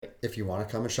if you want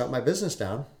to come and shut my business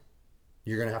down,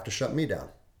 you're going to have to shut me down.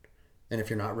 And if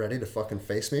you're not ready to fucking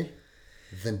face me,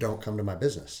 then don't come to my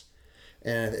business.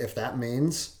 And if that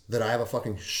means that I have a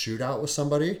fucking shootout with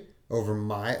somebody over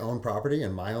my own property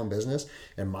and my own business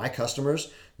and my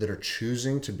customers that are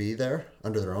choosing to be there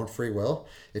under their own free will,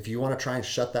 if you want to try and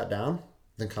shut that down,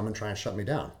 then come and try and shut me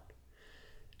down.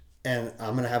 And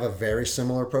I'm going to have a very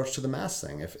similar approach to the mask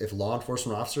thing. If law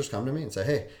enforcement officers come to me and say,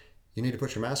 hey, you need to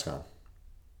put your mask on,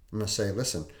 I'm going to say,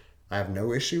 listen, I have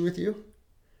no issue with you.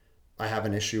 I have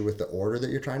an issue with the order that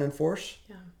you're trying to enforce,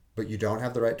 but you don't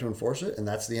have the right to enforce it. And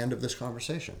that's the end of this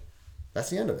conversation. That's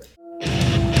the end of it.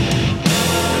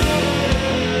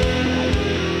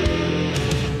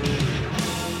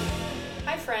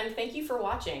 Hi, friend. Thank you for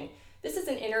watching. This is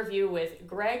an interview with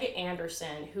Greg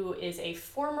Anderson, who is a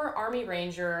former Army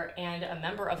Ranger and a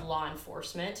member of law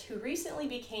enforcement who recently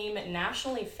became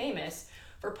nationally famous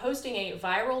for posting a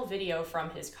viral video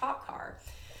from his cop car.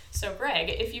 So Greg,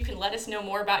 if you can let us know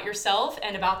more about yourself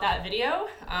and about that video,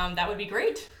 that would be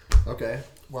great. Okay.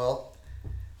 Well,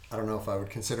 I don't know if I would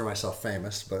consider myself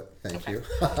famous, but thank you.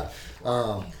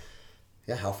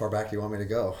 Yeah, how far back do you want me to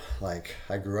go? Like,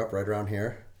 I grew up right around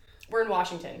here. We're in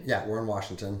Washington. Yeah, we're in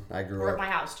Washington. I grew We're up at my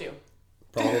house too.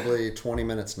 probably 20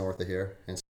 minutes north of here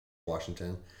in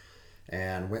Washington,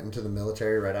 and went into the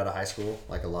military right out of high school,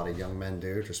 like a lot of young men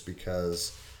do, just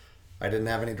because I didn't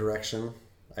have any direction.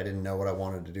 I didn't know what I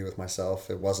wanted to do with myself.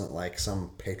 It wasn't like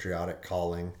some patriotic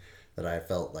calling that I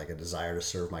felt like a desire to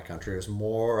serve my country. It was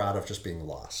more out of just being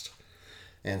lost.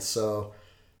 And so,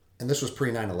 and this was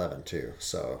pre 9/11 too.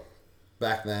 So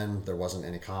back then there wasn't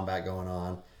any combat going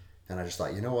on. And I just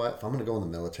thought, you know what, if I'm going to go in the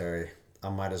military, I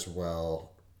might as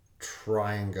well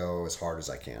try and go as hard as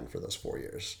I can for those 4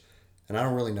 years. And I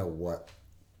don't really know what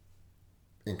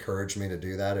encouraged me to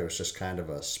do that. It was just kind of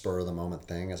a spur of the moment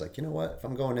thing. I was like, you know what, if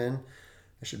I'm going in,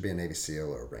 I should be a Navy SEAL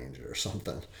or a Ranger or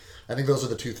something. I think those are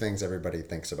the two things everybody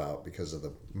thinks about because of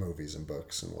the movies and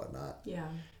books and whatnot. Yeah.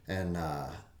 And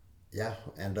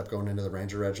ended up going into the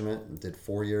Ranger Regiment and did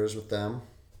 4 years with them.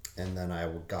 And then I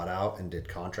got out and did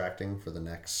contracting for the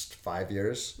next 5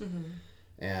 years. Mm-hmm.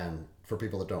 And for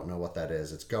people that don't know what that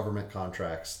is, it's government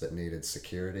contracts that needed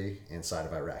security inside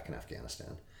of Iraq and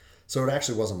Afghanistan. So it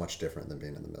actually wasn't much different than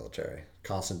being in the military.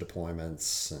 Constant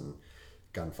deployments and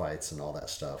gunfights and all that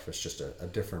stuff. It's just a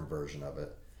different version of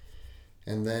it.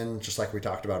 And then, just like we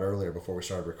talked about earlier before we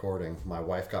started recording, my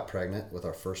wife got pregnant with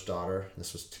our first daughter.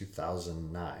 This was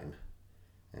 2009.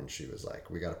 And she was like,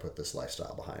 we got to put this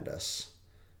lifestyle behind us.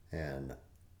 And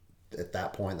at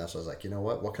that point, that's what I was like, you know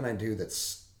what can I do that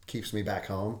keeps me back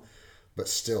home, but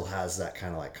still has that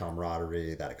kind of like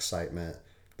camaraderie, that excitement,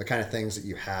 the kind of things that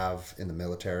you have in the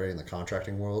military and the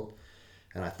contracting world.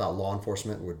 And I thought law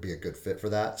enforcement would be a good fit for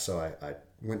that. So I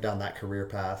went down that career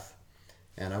path,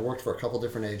 and I worked for a couple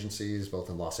different agencies, both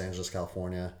in Los Angeles,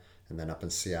 California, and then up in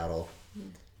Seattle.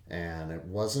 Mm-hmm. And it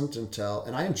wasn't until,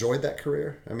 and I enjoyed that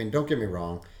career. I mean, don't get me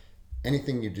wrong,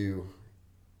 anything you do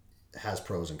has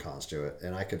pros and cons to it,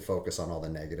 and I could focus on all the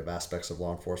negative aspects of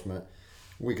law enforcement.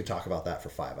 We could talk about that for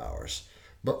 5 hours,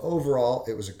 but overall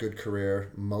it was a good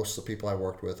career. Most of the people I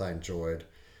worked with I enjoyed,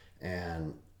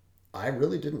 and I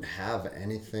really didn't have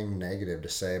anything negative to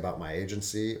say about my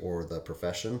agency or the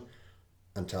profession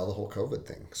until the whole COVID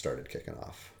thing started kicking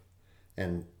off.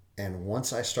 And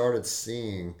once I started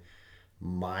seeing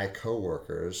my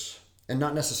coworkers, and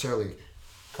not necessarily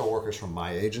coworkers from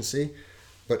my agency,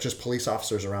 but just police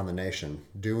officers around the nation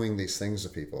doing these things to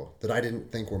people that I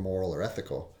didn't think were moral or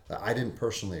ethical, that I didn't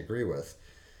personally agree with,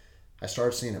 I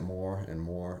started seeing it more and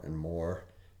more and more.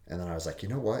 And then I was like, you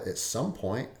know what? At some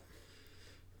point,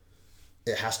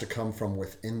 it has to come from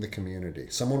within the community.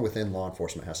 Someone within law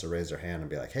enforcement has to raise their hand and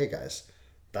be like, hey guys,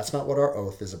 that's not what our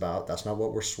oath is about. That's not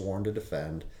what we're sworn to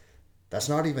defend. That's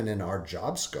not even in our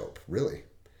job scope, really.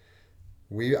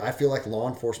 I feel like law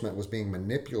enforcement was being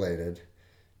manipulated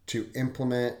to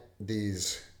implement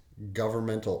these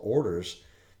governmental orders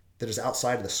that is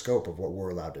outside of the scope of what we're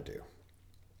allowed to do.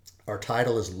 Our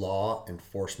title is law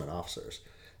enforcement officers.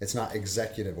 It's not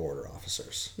executive order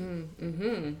officers.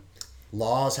 Mm-hmm.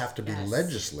 Laws have to be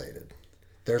legislated.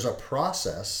 There's a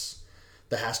process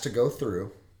that has to go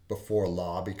through before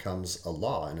law becomes a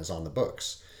law and is on the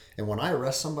books. And when I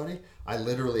arrest somebody, I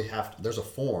literally there's a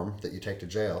form that you take to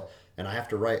jail, and I have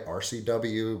to write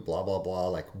RCW, blah, blah, blah,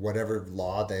 like whatever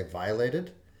law they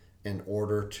violated in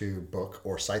order to book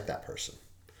or cite that person.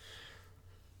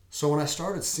 So when I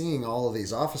started seeing all of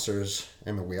these officers,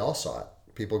 I mean, we all saw it.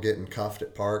 People getting cuffed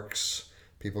at parks,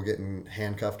 people getting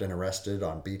handcuffed and arrested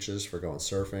on beaches for going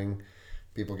surfing,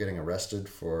 people getting arrested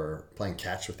for playing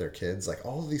catch with their kids, like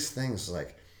all of these things,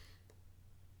 like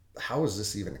how is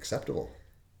this even acceptable?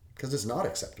 Because it's not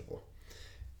acceptable.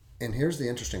 And here's the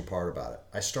interesting part about it.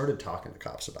 I started talking to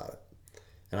cops about it.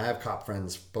 And I have cop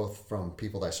friends, both from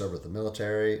people that I served with the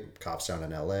military, cops down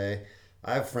in LA.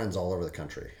 I have friends all over the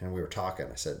country. And we were talking.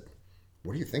 I said,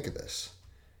 what do you think of this?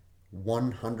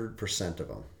 100% of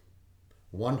them,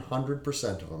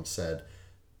 100% of them said,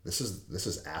 this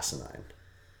is asinine.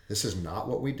 This is not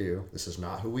what we do. This is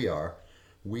not who we are.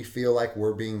 We feel like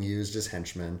we're being used as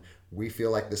henchmen. We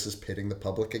feel like this is pitting the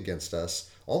public against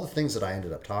us. All the things that I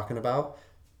ended up talking about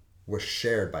was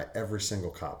shared by every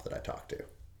single cop that I talked to.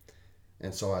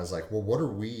 And so I was like, well,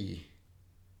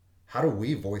 how do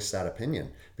we voice that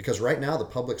opinion? Because right now the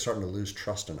public's starting to lose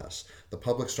trust in us. The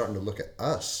public's starting to look at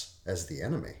us as the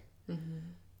enemy. Mm-hmm.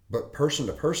 But person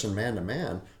to person, man to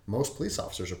man, most police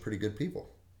officers are pretty good people.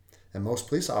 And most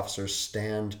police officers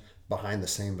stand behind the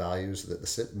same values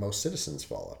that most citizens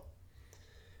follow.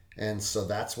 And so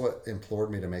that's what implored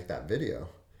me to make that video.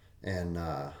 And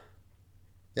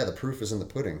the proof is in the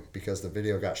pudding, because the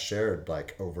video got shared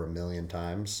like over 1 million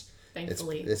times.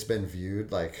 Thankfully. It's been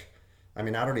viewed like, I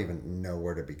mean, I don't even know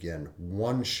where to begin.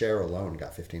 One share alone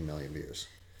got 15 million views.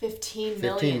 15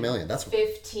 million. 15 million. That's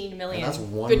 15 million. And that's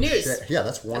one good news. Share. Yeah,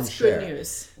 that's one that's share. Good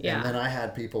news. Yeah. And then I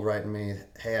had people writing me,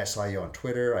 "Hey, I saw you on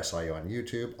Twitter. I saw you on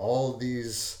YouTube." All of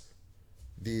these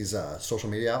social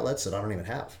media outlets that I don't even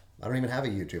have. I don't even have a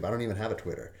YouTube. I don't even have a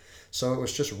Twitter. So it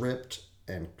was just ripped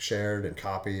and shared and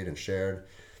copied and shared.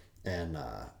 And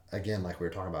again, like we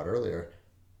were talking about earlier,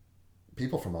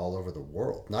 people from all over the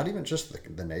world, not even just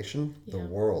the nation, the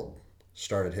world,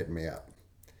 started hitting me up.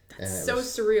 And so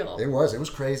surreal. It was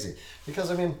crazy, because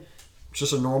I mean,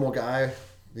 just a normal guy,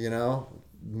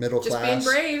 middle class. Just being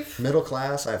brave. Middle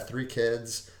class. I have 3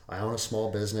 kids. I own a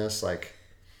small business. Like,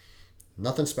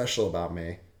 nothing special about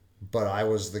me, but I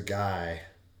was the guy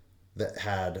that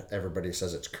had, everybody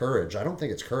says it's courage. I don't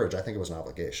think it's courage. I think it was an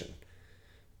obligation,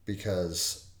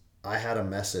 because I had a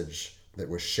message that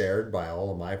was shared by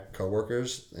all of my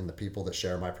coworkers and the people that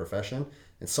share my profession,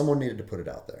 and someone needed to put it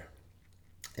out there.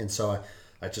 And so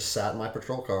I just sat in my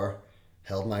patrol car,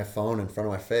 held my phone in front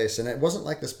of my face, and it wasn't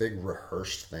like this big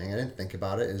rehearsed thing. I didn't think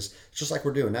about it. It's just like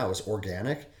we're doing now. It was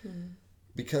organic,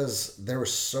 because there were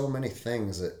so many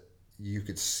things that you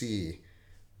could see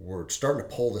were starting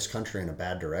to pull this country in a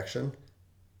bad direction,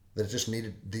 that it just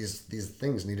needed, these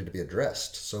things needed to be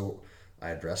addressed. So I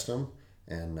addressed them,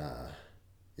 and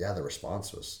the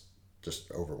response was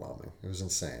just overwhelming. It was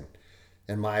insane.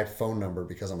 And my phone number,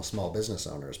 because I'm a small business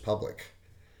owner, is public.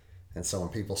 And so when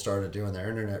people started doing their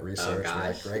internet research, they're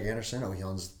like, Greg Anderson, he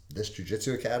owns this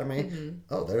jiu-jitsu academy. Mm-hmm.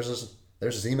 Oh, there's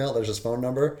his email, there's his phone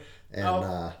number,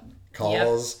 and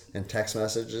calls and text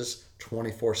messages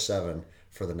 24/7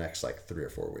 for the next 3 or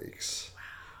 4 weeks.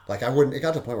 Wow. Like, it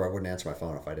got to the point where I wouldn't answer my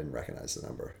phone if I didn't recognize the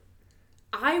number.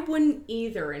 I wouldn't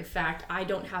either. In fact, I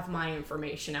don't have my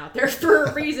information out there for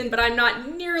a reason, but I'm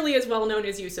not nearly as well known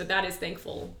as you, so that is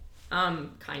thankful.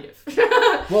 Kind of.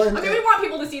 Well, I mean, we want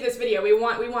people to see this video. We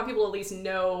want people to at least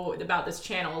know about this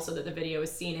channel so that the video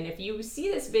is seen. And if you see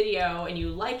this video and you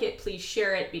like it, please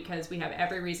share it, because we have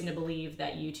every reason to believe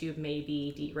that YouTube may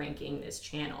be de-ranking this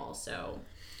channel. So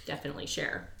definitely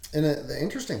share. And the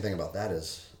interesting thing about that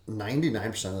is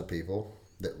 99% of the people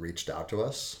that reached out to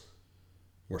us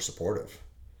were supportive.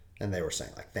 And they were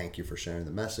saying, thank you for sharing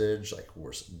the message.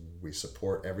 We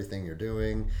support everything you're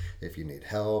doing. If you need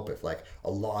help, a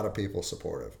lot of people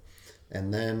supportive.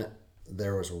 And then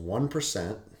there was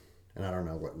 1%, and I don't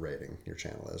know what rating your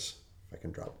channel is, if I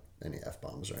can drop any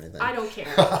F-bombs or anything. I don't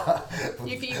care.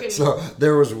 you can... So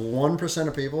there was 1%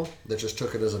 of people that just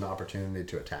took it as an opportunity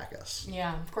to attack us.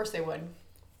 Yeah, of course they would.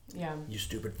 Yeah. You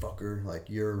stupid fucker.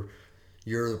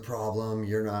 You're the problem.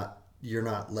 You're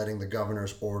not letting the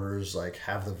governor's orders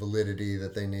have the validity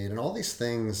that they need, and all these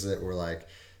things that were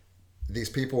these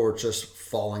people were just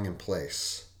falling in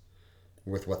place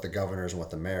with what the governors and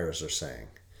what the mayors are saying.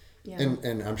 Yeah.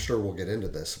 And I'm sure we'll get into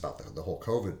this about the whole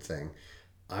COVID thing.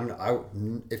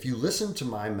 If you listen to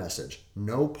my message,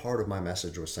 no part of my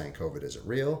message was saying COVID isn't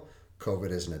real,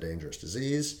 COVID isn't a dangerous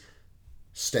disease,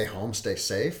 stay home, stay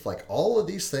safe. All of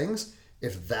these things,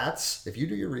 if you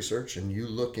do your research and you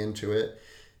look into it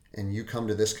and you come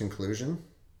to this conclusion,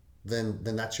 then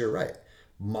that's your right.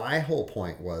 My whole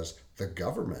point was the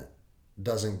government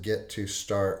doesn't get to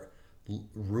start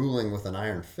ruling with an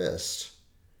iron fist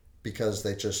because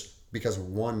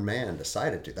one man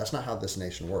decided to. That's not how this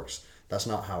nation works. That's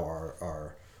not how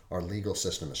our legal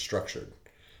system is structured.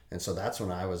 And so that's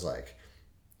when I was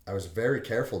very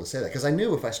careful to say that, because I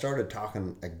knew if I started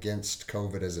talking against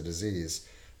COVID as a disease,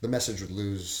 the message would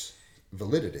lose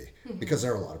validity, because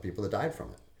there are a lot of people that died from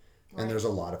it. Right. And there's a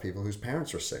lot of people whose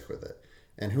parents were sick with it.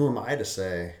 And who am I to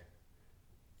say,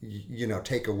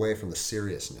 take away from the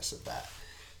seriousness of that?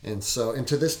 And so, and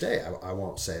to this day, I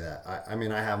won't say that. I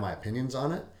mean, I have my opinions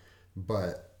on it,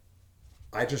 but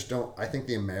I just don't. I think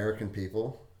the American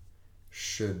people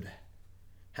should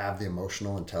have the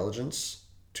emotional intelligence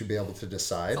to be able to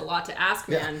decide. It's a lot to ask,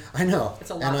 man. Yeah, I know.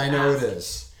 It's a lot and to I know ask. it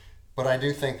is. But I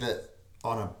do think that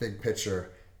on a big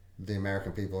picture, the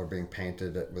American people are being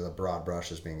painted with a broad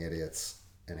brush as being idiots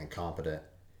and incompetent.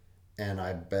 And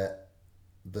I bet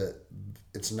that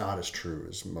it's not as true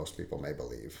as most people may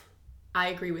believe. I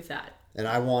agree with that. And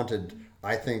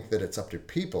I think that it's up to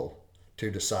people to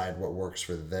decide what works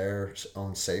for their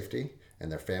own safety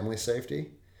and their family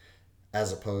safety,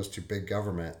 as opposed to big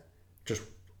government, just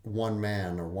one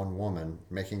man or one woman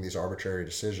making these arbitrary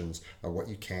decisions of what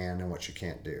you can and what you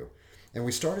can't do. And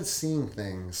we started seeing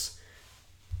things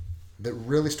that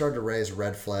really started to raise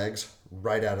red flags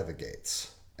right out of the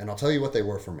gates. And I'll tell you what they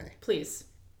were for me. Please.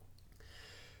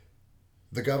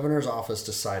 The governor's office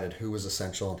decided who was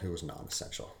essential and who was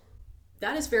non-essential.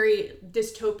 That is very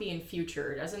dystopian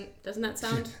future. Doesn't that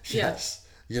sound? Yes.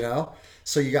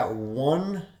 So you got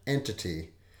one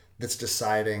entity that's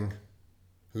deciding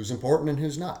who's important and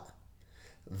who's not.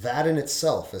 That in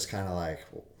itself is kind of like,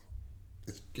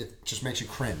 it just makes you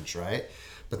cringe, right?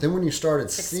 But then when you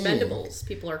started seeing... Expendables.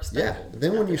 People are expendable. Yeah.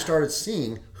 Then when you started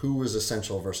seeing who was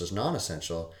essential versus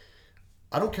non-essential,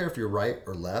 I don't care if you're right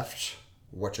or left,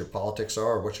 what your politics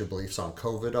are, or what your beliefs on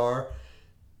COVID are.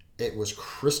 It was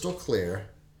crystal clear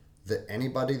that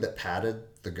anybody that padded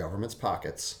the government's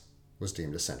pockets was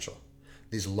deemed essential.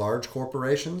 These large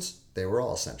corporations, they were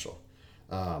all essential.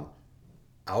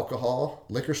 Alcohol,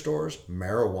 liquor stores,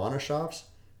 marijuana shops.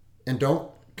 And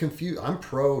don't confuse, I'm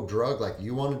pro-drug. Like,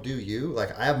 you want to do you.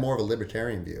 Like, I have more of a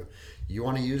libertarian view. You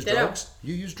want to use drugs?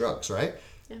 You use drugs, right?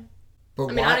 Yeah.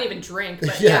 But I don't even drink,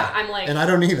 but yeah, I'm like... And I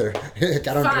don't either. I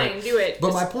don't fine, drink. do it.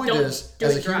 But Just my point is,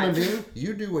 as a human drive. being,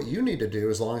 you do what you need to do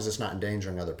as long as it's not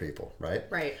endangering other people, right?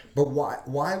 Right. But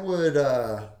why would,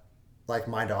 like,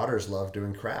 my daughters love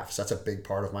doing crafts? That's a big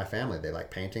part of my family. They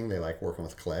like painting. They like working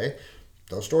with clay.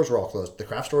 Those stores were all closed. The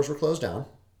craft stores were closed down.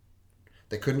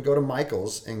 They couldn't go to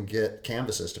Michael's and get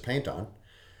canvases to paint on.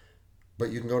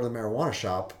 But you can go to the marijuana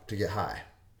shop to get high.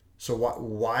 So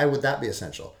why would that be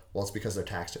essential? Well, it's because they're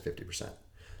taxed at 50%.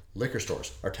 Liquor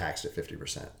stores are taxed at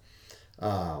 50%.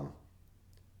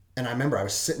 And I remember I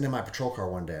was sitting in my patrol car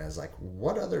one day. I was like,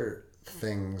 what other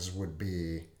things would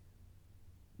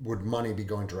money be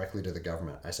going directly to the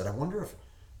government? I said, I wonder if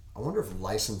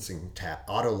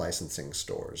auto licensing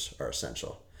stores are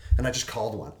essential. And I just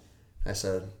called one. I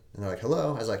said, and they're like,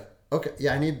 hello. I was like, okay,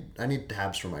 yeah, I need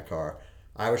tabs for my car.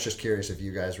 I was just curious if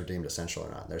you guys were deemed essential or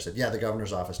not. And they said, yeah, the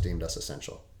governor's office deemed us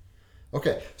essential.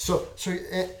 Okay, so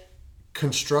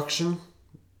construction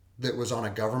that was on a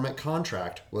government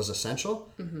contract was essential.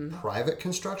 Mm-hmm. Private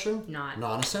construction,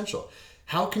 non-essential.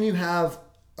 How can you have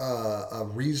a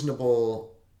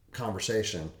reasonable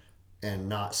conversation and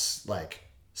not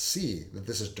see that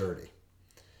this is dirty?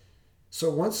 So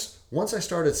once I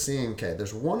started seeing, okay,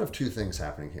 there's one of two things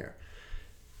happening here.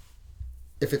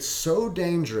 If it's so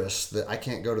dangerous that I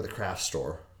can't go to the craft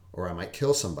store or I might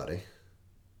kill somebody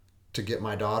to get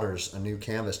my daughters a new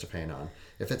canvas to paint on,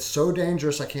 if it's so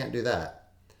dangerous I can't do that,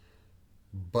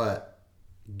 but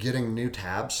getting new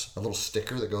tabs, a little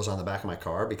sticker that goes on the back of my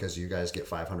car because you guys get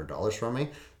 $500 from me,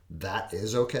 that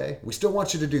is okay. We still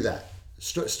want you to do that.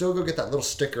 Still go get that little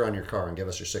sticker on your car and give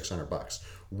us your $600.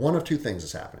 One of two things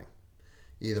is happening.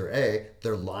 Either A,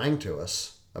 they're lying to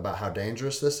us about how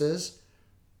dangerous this is,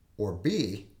 or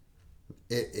B,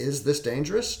 it is this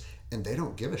dangerous and they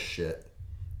don't give a shit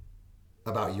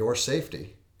about your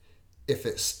safety if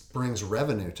it brings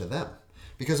revenue to them.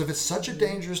 Because if it's such a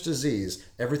dangerous disease,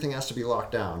 everything has to be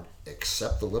locked down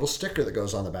except the little sticker that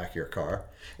goes on the back of your car.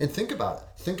 And think about it.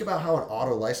 Think about how an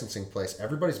auto licensing place,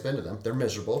 everybody's been to them. They're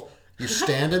miserable. You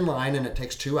stand in line and it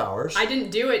takes 2 hours. I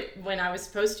didn't do it when I was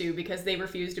supposed to because they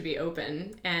refused to be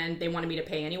open and they wanted me to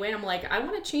pay anyway. And I'm like, I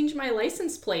want to change my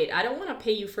license plate. I don't want to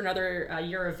pay you for another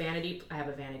year of vanity. I have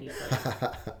a vanity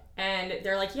plate. And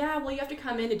they're like, yeah, well, you have to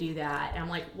come in to do that. And I'm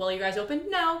like, well, you guys open?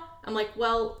 No. I'm like,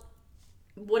 well,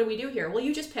 what do we do here? Well,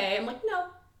 you just pay. I'm like, no,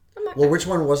 I'm not. Well, which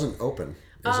one wasn't open?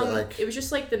 It was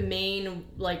just like the main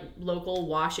local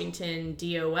Washington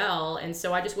DOL, and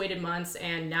so I just waited months,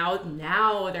 and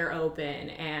now they're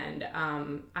open, and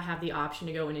I have the option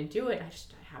to go in and do it. I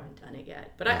haven't done it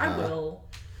yet, but I will,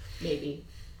 maybe.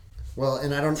 Well,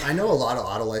 and I know a lot of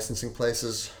auto licensing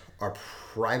places are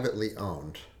privately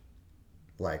owned,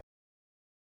 like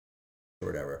or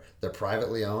whatever. They're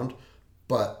privately owned,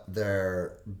 but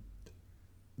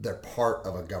they're part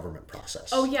of a government process.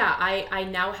 Oh yeah, I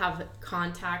now have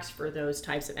contacts for those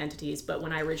types of entities, but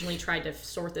when I originally tried to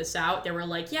sort this out, they were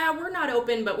like, yeah, we're not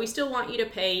open, but we still want you to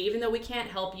pay, even though we can't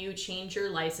help you change your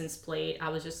license plate. I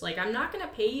was just like, I'm not going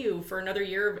to pay you for another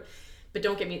year, but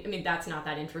don't get me, I mean, that's not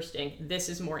that interesting. This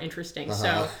is more interesting.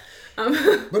 So,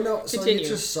 but no, so continue. you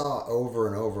just saw over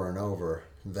and over and over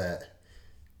that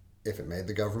if it made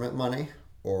the government money,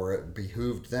 or it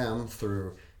behooved them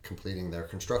through completing their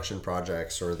construction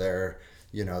projects or their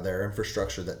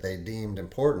infrastructure that they deemed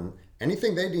important,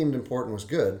 anything they deemed important was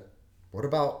good. What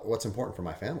about what's important for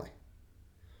my family?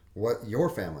 What your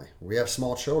family? We have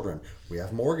small children. We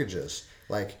have mortgages.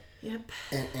 Like, yep.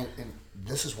 And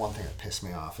this is one thing that pissed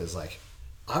me off is like,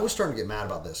 I was starting to get mad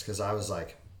about this because I was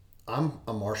like, I'm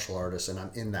a martial artist and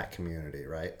I'm in that community,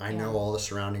 right? I know all the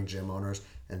surrounding gym owners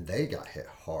and they got hit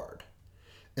hard.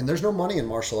 And there's no money in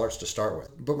martial arts to start with.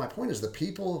 But my point is the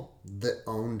people that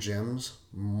own gyms,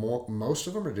 most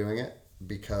of them are doing it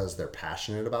because they're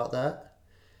passionate about that.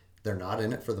 They're not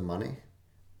in it for the money.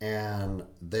 And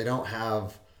they don't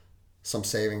have some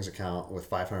savings account with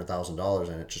 $500,000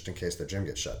 in it just in case the gym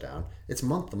gets shut down. It's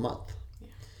month to month. Yeah.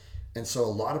 And so a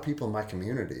lot of people in my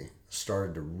community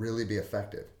started to really be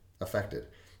affected.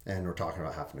 And we're talking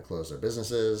about having to close their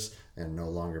businesses and no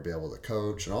longer be able to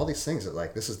coach and all these things that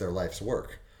like, this is their life's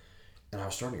work. And I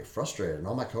was starting to get frustrated. And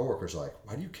all my coworkers are like,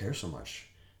 why do you care so much?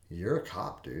 You're a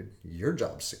cop, dude. Your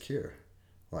job's secure.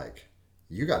 Like,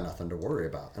 you got nothing to worry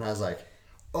about. And I was like,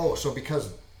 oh, so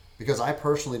because I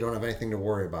personally don't have anything to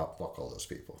worry about, fuck all those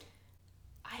people.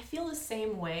 I feel the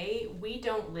same way. We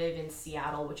don't live in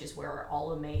Seattle, which is where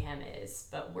all the mayhem is,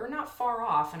 but we're not far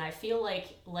off. And I feel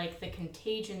like the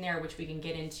contagion there, which we can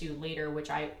get into later, which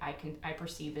I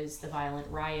perceive as the violent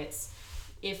riots.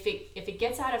 If it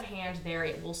gets out of hand there,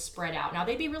 it will spread out. Now,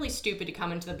 they'd be really stupid to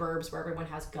come into the burbs where everyone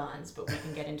has guns, but we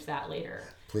can get into that later.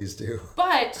 Please do.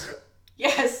 But,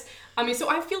 yes, I mean, so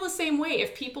I feel the same way.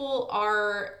 If people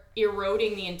are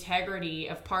eroding the integrity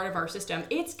of part of our system,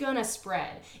 it's gonna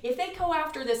spread. If they go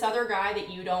after this other guy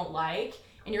that you don't like,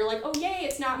 and you're like, oh, yay,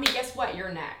 it's not me, guess what?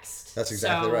 You're next. That's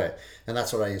exactly right. And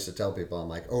that's what I used to tell people. I'm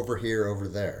like, over here, over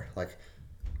there. Like,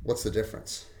 what's the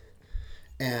difference?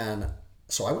 And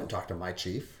so I went and talked to my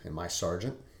chief and my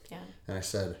sergeant. Yeah. And I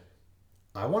said,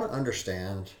 I want to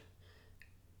understand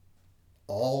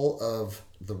all of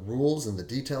the rules and the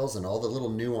details and all the little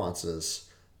nuances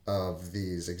of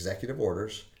these executive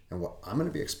orders and what I'm going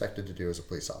to be expected to do as a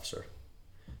police officer.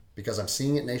 Because I'm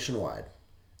seeing it nationwide.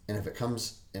 And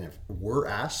if we're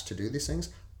asked to do these things,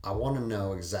 I want to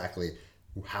know exactly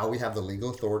how we have the legal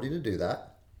authority to do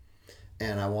that.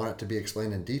 And I want it to be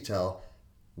explained in detail.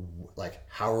 Like,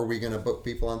 how are we going to book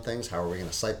people on things? How are we going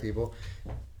to cite people?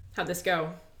 How'd this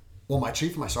go? Well, my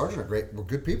chief and my sergeant we're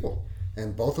good people.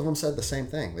 And both of them said the same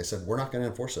thing. They said, we're not going to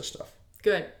enforce this stuff.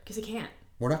 Good, because they can't.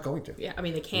 We're not going to. Yeah, I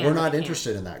mean, they can't. We're not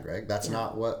interested in that, Greg. That's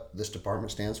not what this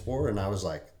department stands for. And I was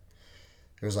like,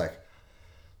 it was like,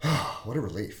 oh, what a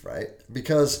relief, right?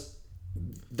 Because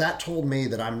that told me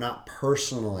that I'm not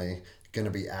personally going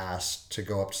to be asked to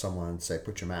go up to someone and say,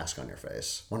 put your mask on your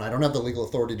face, when I don't have the legal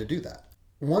authority to do that.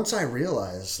 Once I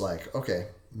realized, like, okay,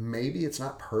 maybe it's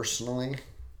not personally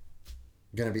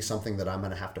going to be something that I'm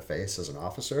going to have to face as an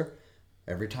officer.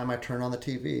 Every time I turn on the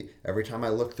TV, every time I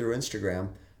look through Instagram,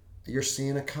 you're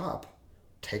seeing a cop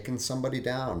taking somebody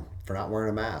down for not wearing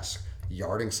a mask,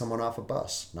 yarding someone off a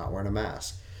bus, not wearing a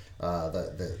mask.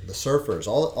 The surfers,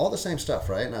 all the same stuff,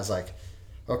 right? And I was like,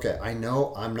 okay, I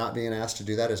know I'm not being asked to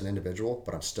do that as an individual,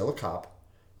 but I'm still a cop.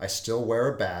 I still wear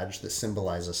a badge that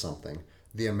symbolizes something.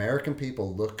 The American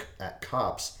people look at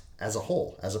cops as a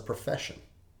whole, as a profession.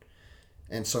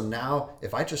 And so now,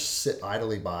 if I just sit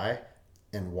idly by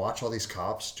and watch all these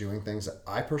cops doing things that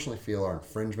I personally feel are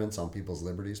infringements on people's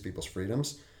liberties, people's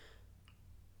freedoms,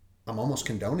 I'm almost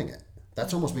condoning it.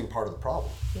 That's almost being part of the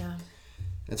problem. Yeah.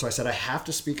 And so I said, I have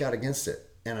to speak out against it.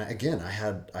 And I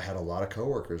had a lot of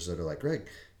coworkers that are like, Greg,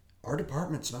 our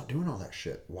department's not doing all that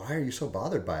shit. Why are you so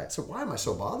bothered by it? So why am I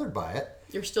so bothered by it?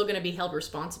 You're still going to be held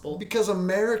responsible. Because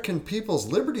American people's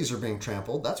liberties are being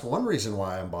trampled. That's one reason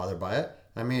why I'm bothered by it.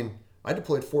 I mean, I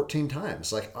deployed 14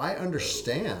 times. Like, I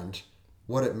understand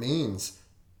what it means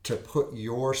to put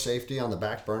your safety on the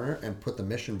back burner and put the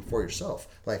mission before yourself.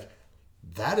 Like,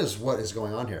 that is what is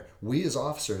going on here. We as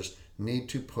officers need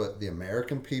to put the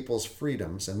American people's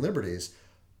freedoms and liberties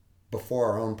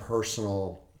before our own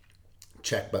personal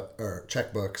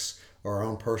checkbooks or our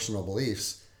own personal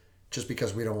beliefs, just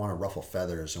because we don't want to ruffle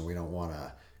feathers and we don't want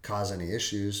to cause any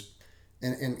issues.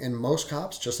 And most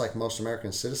cops, just like most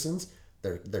American citizens,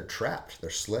 they're trapped. They're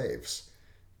slaves.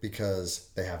 because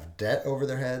they have debt over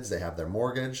their heads, they have their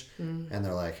mortgage, and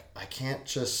they're like, I can't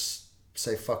just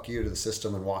say fuck you to the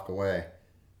system and walk away,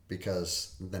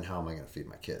 because then how am I going to feed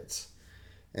my kids?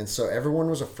 And so everyone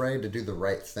was afraid to do the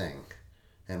right thing.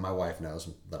 And my wife knows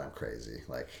that I'm crazy.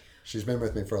 Like, she's been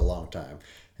with me for a long time,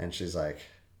 and she's like,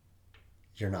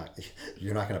 you're not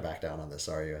going to back down on this,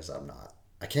 are you? As I'm not.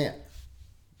 I can't.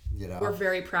 You know? We're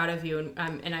very proud of you,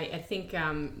 and I think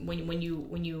when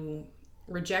you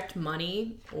reject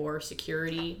money or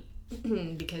security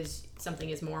because something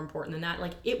is more important than that,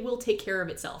 like, it will take care of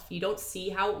itself. You don't see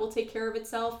how it will take care of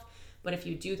itself, but if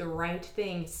you do the right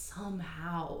thing,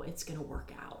 somehow it's going to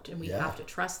work out, and we have to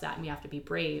trust that, and we have to be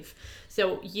brave.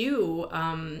 So you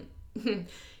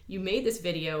you made this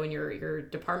video, and your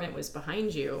department was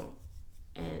behind you.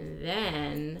 And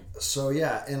then... So,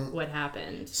 yeah. And what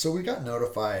happened? So we got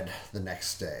notified the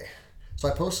next day. So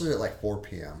I posted it at like 4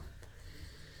 p.m.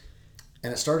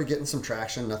 And it started getting some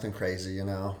traction, nothing crazy, you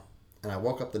know. And I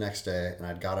woke up the next day, and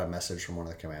I'd got a message from one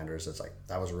of the commanders that's like,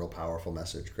 that was a real powerful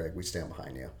message, Greg. We stand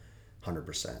behind you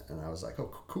 100%. And I was like, oh,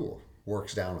 cool.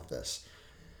 Work's down with this.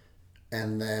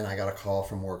 And then I got a call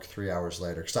from work 3 hours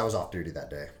later, because I was off duty that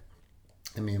day.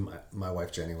 And me and my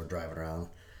wife, Jenny, were driving around.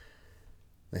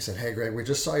 They said, hey, Greg, we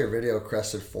just saw your video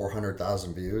crested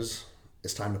 400,000 views.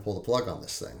 It's time to pull the plug on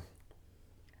this thing.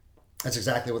 That's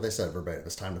exactly what they said verbatim.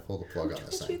 It's time to pull the plug on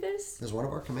this thing. Who told you this? It was one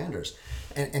of our commanders.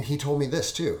 And he told me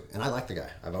this, too. And I like the guy.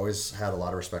 I've always had a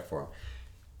lot of respect for him.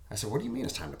 I said, what do you mean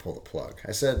it's time to pull the plug?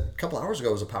 I said, a couple hours ago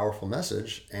it was a powerful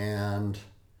message. And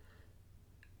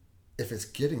if it's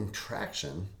getting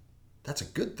traction, that's a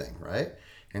good thing, right?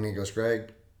 And he goes,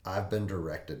 Greg, I've been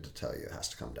directed to tell you it has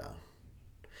to come down.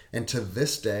 And to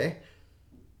this day,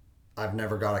 I've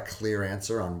never got a clear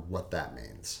answer on what that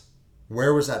means.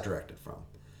 Where was that directed from?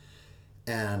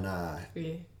 And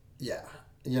yeah,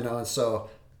 you know, and so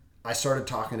I started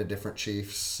talking to different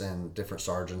chiefs and different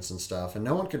sergeants and stuff, and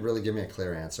no one could really give me a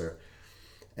clear answer.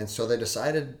 And so they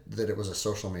decided that it was a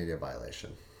social media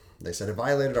violation. They said it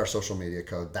violated our social media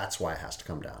code. That's why it has to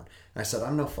come down. And I said,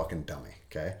 I'm no fucking dummy,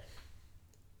 okay?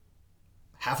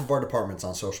 Half of our department's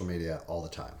on social media all the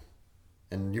time.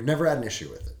 And you've never had an issue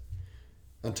with it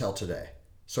until today.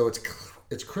 So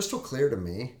it's crystal clear to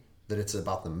me that it's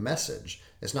about the message.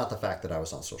 It's not the fact that I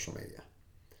was on social media.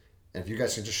 And if you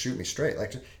guys can just shoot me straight,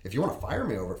 like, if you want to fire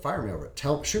me over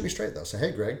it. Shoot me straight though. Say,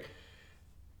 hey, Greg,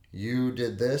 you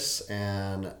did this,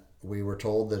 and we were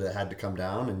told that it had to come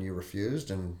down, and you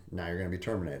refused, and now you're going to be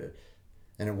terminated.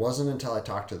 And it wasn't until I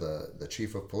talked to the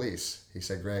chief of police. He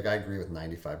said, Greg, I agree with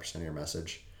 95% of your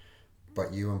message,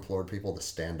 but you implored people to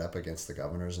stand up against the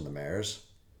governors and the mayors,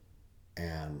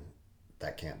 and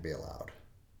that can't be allowed.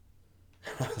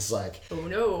 I was like, oh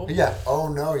no. Yeah, oh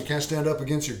no, you can't stand up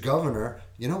against your governor.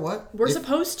 You know what? We're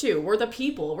supposed to. We're the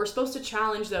people. We're supposed to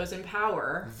challenge those in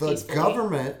power. The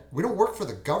government, we don't work for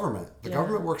the government. The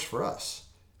government works for us.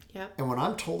 Yeah. And when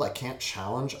I'm told I can't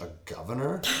challenge a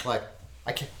governor, like,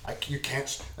 I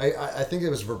think it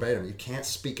was verbatim, you can't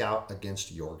speak out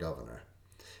against your governor.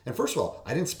 And first of all,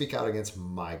 I didn't speak out against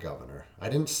my governor. I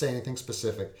didn't say anything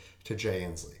specific to Jay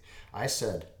Inslee. I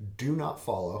said, do not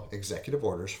follow executive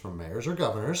orders from mayors or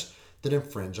governors that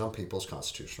infringe on people's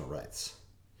constitutional rights.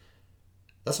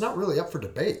 That's not really up for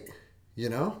debate, you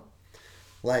know?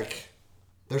 Like,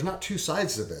 there's not two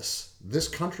sides to this. This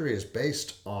country is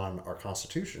based on our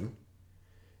Constitution,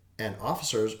 and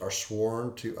officers are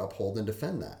sworn to uphold and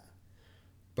defend that.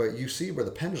 But you see where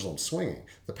the pendulum's swinging.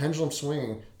 The pendulum's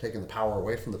swinging, taking the power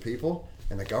away from the people,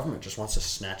 and the government just wants to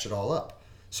snatch it all up.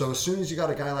 So as soon as you got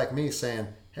a guy like me saying,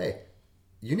 hey,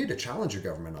 you need to challenge your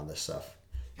government on this stuff.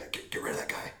 Yeah, get rid of that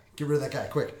guy. Get rid of that guy,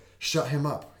 quick. Shut him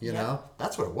up, you know?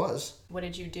 That's what it was. What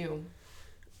did you do?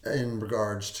 In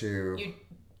regards to...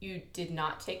 You did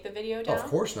not take the video down? Of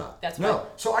course not. That's no.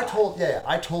 what So I told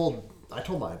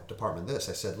my department this.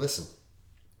 I said, listen,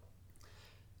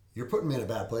 you're putting me in a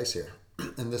bad place here,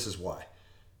 and this is why.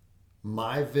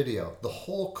 My video, the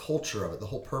whole culture of it, the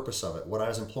whole purpose of it, what I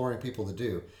was imploring people to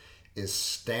do is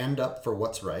stand up for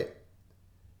what's right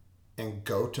and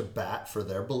go to bat for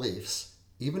their beliefs,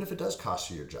 even if it does cost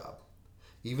you your job,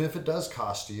 even if it does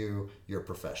cost you your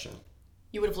profession.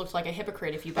 You would have looked like a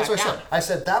hypocrite if you backed down. That's what down. I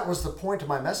said that was the point of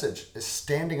my message, is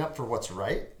standing up for what's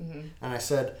right. Mm-hmm. And I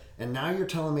said, and now you're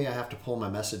telling me I have to pull my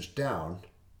message down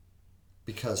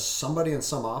because somebody in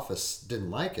some office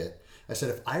didn't like it. I said,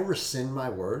 if I rescind my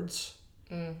words,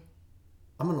 I'm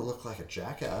going to look like a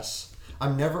jackass.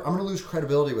 I'm going to lose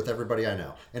credibility with everybody I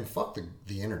know. And fuck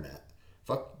the internet.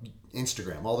 Fuck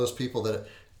Instagram. All those people that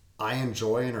I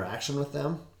enjoy interaction with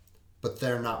them. but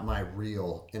they're not my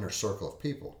real inner circle of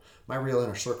people. My real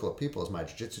inner circle of people is my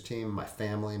jiu-jitsu team, my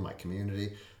family, my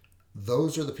community.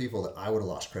 Those are the people that I would have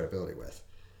lost credibility with.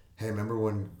 Hey, remember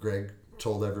when Greg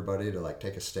told everybody to like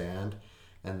take a stand,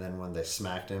 and then when they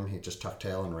smacked him, he just tucked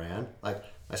tail and ran? Like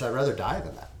I said, I'd rather die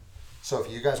than that. So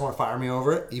if you guys want to fire me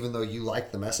over it, even though you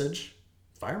like the message,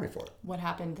 fire me for it. What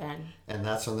happened then? And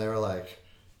that's when they were like,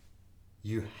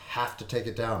 you have to take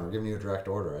it down. We're giving you a direct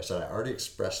order. I said, I already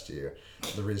expressed to you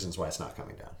the reasons why it's not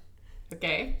coming down.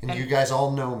 Okay. And you guys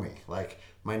all know me. Like,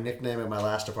 my nickname at my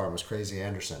last department was Crazy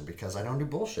Anderson because I don't do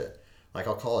bullshit. Like,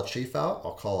 I'll call a chief out.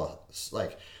 I'll call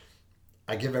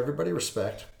I give everybody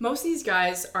respect. Most of these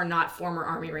guys are not former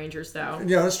Army Rangers, though.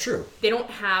 Yeah, that's true. They don't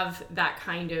have that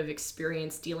kind of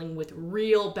experience dealing with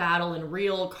real battle and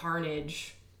real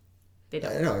carnage. They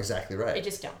don't. I know, exactly right. They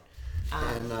just don't.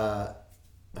 And,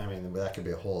 I mean, that could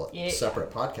be a whole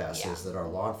separate podcast, is that our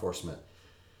law enforcement,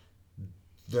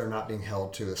 they're not being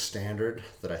held to a standard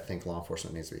that I think law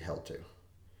enforcement needs to be held to.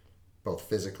 Both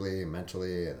physically,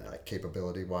 mentally, and like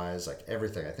capability-wise, like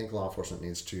everything. I think law enforcement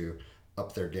needs to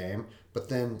up their game, but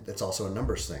then it's also a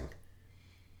numbers thing.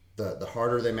 The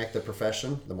harder they make the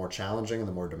profession, the more challenging and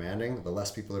the more demanding, the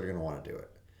less people are going to want to do it.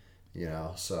 You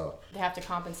know, so they have to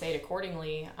compensate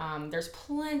accordingly. There's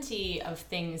plenty of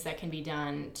things that can be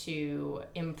done to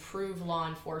improve law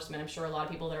enforcement. I'm sure a lot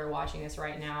of people that are watching this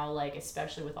right now, like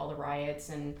especially with all the riots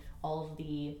and all of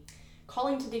the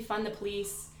calling to defund the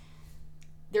police,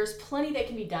 there's plenty that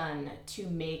can be done to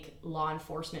make law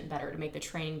enforcement better, to make the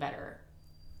training better.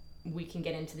 We can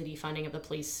get into the defunding of the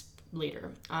police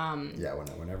later.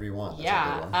 Whenever you want.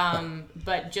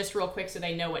 But just real quick so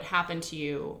they know what happened to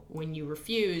you when you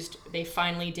refused, they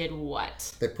finally did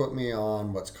what? They put me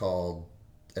on what's called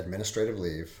administrative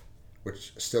leave,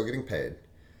 which is still getting paid.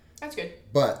 That's good.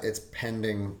 But it's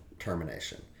pending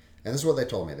termination. And this is what they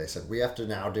told me. They said, we have to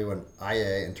now do an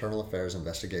IA, internal affairs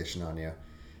investigation on you,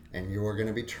 and you are going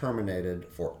to be terminated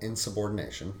for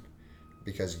insubordination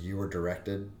because you were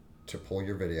directed to pull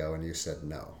your video and you said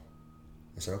no.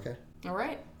 I said, okay. All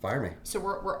right. Fire me. So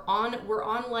we're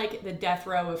on like the death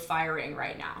row of firing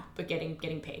right now, but getting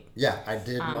paid. Yeah, I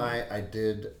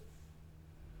did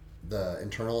the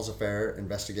internals affair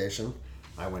investigation.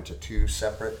 I went to 2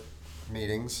 separate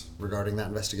meetings regarding that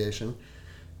investigation,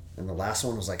 and the last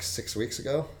one was like 6 weeks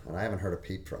ago, and I haven't heard a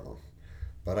peep from them.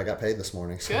 But I got paid this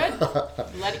morning. So.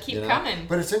 Good. Let it keep coming.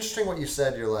 But it's interesting what you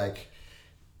said. You're like,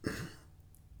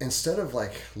 instead of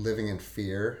like living in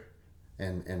fear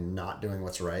and not doing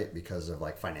what's right because of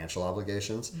like financial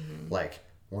obligations, like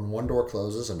when one door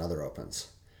closes, another opens.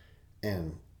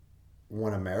 And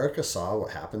when America saw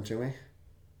what happened to me,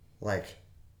 like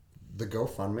the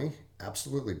GoFundMe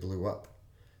absolutely blew up.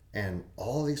 And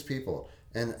all these people,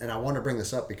 and I want to bring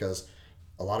this up because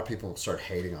a lot of people start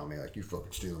hating on me, like, you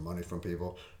fucking stealing money from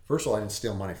people. First of all, I didn't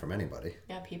steal money from anybody.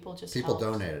 Yeah, people helped.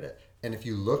 Donated it. And if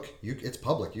you look, it's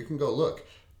public. You can go look.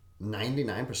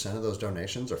 99% of those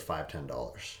donations are $5,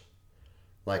 $10.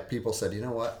 Like, people said, you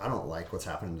know what? I don't like what's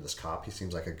happening to this cop. He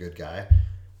seems like a good guy.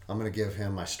 I'm going to give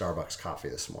him my Starbucks coffee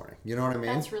this morning. You know what I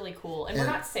mean? That's really cool. And we're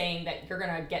not saying that you're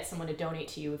going to get someone to donate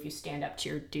to you if you stand up to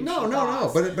your douchey No.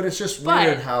 boss. But it's just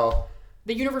weird how...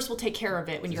 The universe will take care of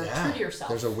it when you're true to yourself.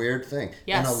 There's a weird thing.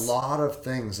 Yes. And a lot of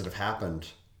things that have happened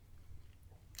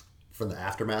from the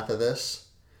aftermath of this,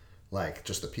 like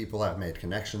just the people I've made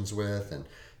connections with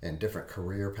and different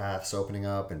career paths opening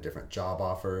up and different job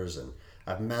offers. And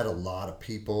I've met a lot of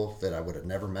people that I would have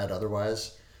never met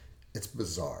otherwise. It's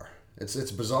bizarre.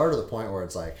 It's bizarre to the point where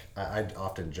it's like, I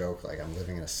often joke like I'm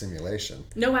living in a simulation.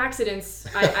 No accidents.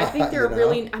 I think there are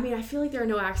really, I feel like there are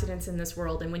no accidents in this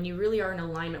world. And when you really are in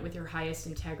alignment with your highest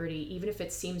integrity, even if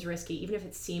it seems risky, even if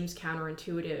it seems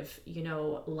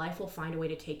counterintuitive, life will find a way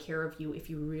to take care of you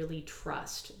if you really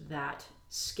trust that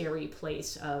scary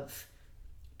place of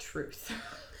truth.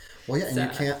 Well, yeah, and you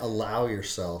can't allow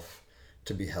yourself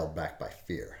to be held back by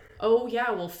fear. Oh yeah,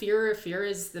 well fear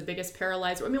is the biggest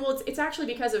paralyzer. It's actually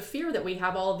because of fear that we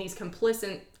have all of these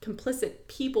complicit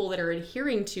people that are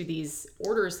adhering to these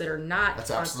orders that are not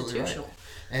constitutional.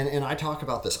 Right. And I talk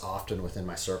about this often within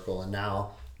my circle, and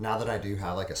now that I do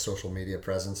have like a social media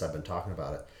presence, I've been talking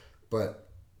about it. But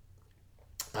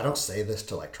I don't say this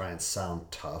to like try and sound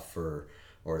tough or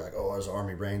like, oh, I was an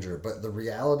Army Ranger. But the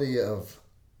reality of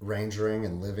rangering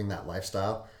and living that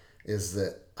lifestyle is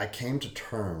that I came to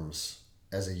terms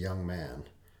as a young man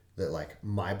that like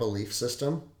my belief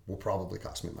system will probably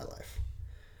cost me my life.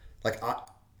 Like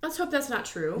let's hope that's not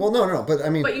true. Well, no, but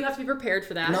but you have to be prepared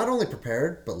for that. Not only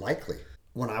prepared, but likely.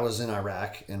 When I was in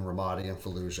Iraq, in Ramadi and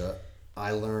Fallujah,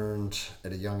 I learned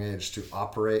at a young age to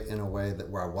operate in a way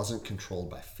where I wasn't controlled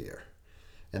by fear.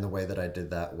 And the way that I did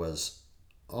that was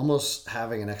almost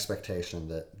having an expectation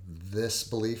that this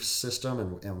belief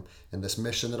system and this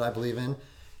mission that I believe in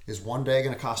is one day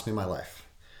going to cost me my life.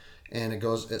 And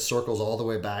it circles all the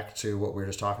way back to what we were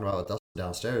just talking about with Dustin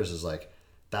downstairs, is like,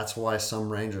 that's why some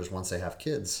rangers, once they have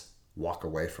kids, walk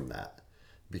away from that,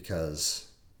 because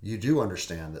you do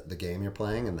understand that the game you're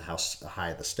playing and how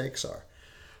high the stakes are.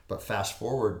 But fast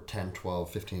forward 10, 12,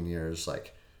 15 years,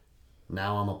 like,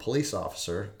 now I'm a police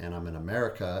officer and I'm in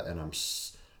America, and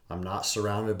I'm not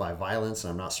surrounded by violence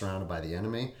and I'm not surrounded by the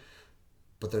enemy,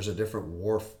 but there's a different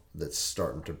war that's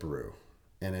starting to brew.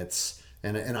 And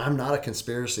and I'm not a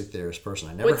conspiracy theorist person.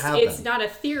 I never have been. It's not a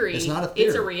theory. It's not a theory.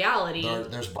 It's a reality.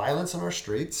 There's violence on our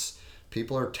streets.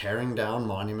 People are tearing down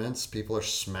monuments. People are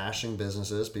smashing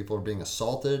businesses. People are being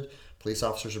assaulted. Police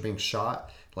officers are being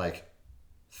shot. Like,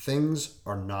 things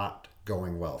are not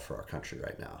going well for our country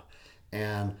right now.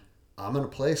 And I'm in a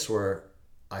place where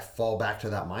I fall back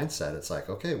to that mindset. It's like,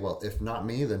 okay, well, if not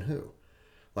me, then who?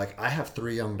 Like, I have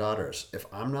 3 young daughters. If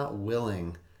I'm not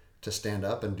willing to stand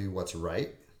up and do what's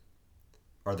right,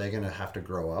 are they going to have to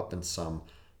grow up in some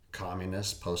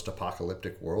communist,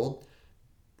 post-apocalyptic world?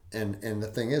 And the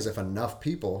thing is, if enough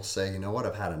people say, you know what,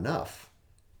 I've had enough,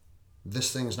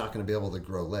 this thing's not going to be able to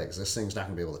grow legs. This thing's not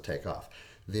going to be able to take off.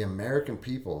 The American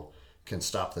people can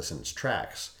stop this in its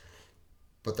tracks,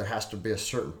 but there has to be a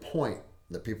certain point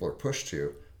that people are pushed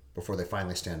to before they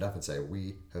finally stand up and say,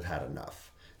 we have had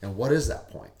enough. And what is that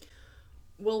point?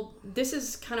 Well, this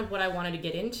is kind of what I wanted to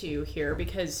get into here,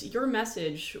 because your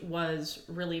message was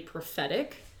really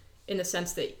prophetic in the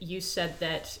sense that you said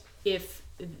that if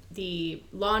the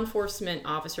law enforcement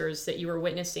officers that you were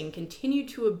witnessing continued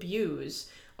to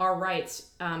abuse our rights,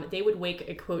 they would wake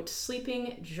a, quote,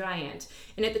 sleeping giant.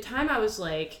 And at the time I was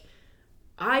like,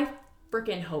 I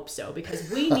freaking hope so,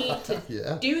 because we need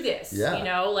to do this. Yeah. You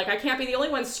know, like, I can't be the only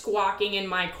one squawking in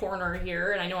my corner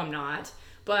here, and I know I'm not.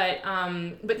 But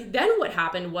then what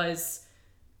happened was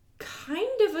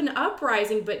kind of an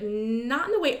uprising, but not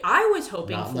in the way I was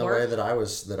hoping for. Not in the way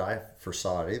that I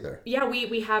foresaw it either. Yeah,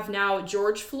 we have now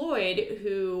George Floyd,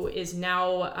 who is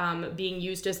now being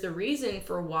used as the reason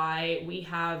for why we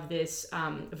have this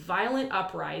violent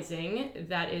uprising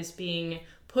that is being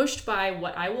pushed by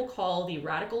what I will call the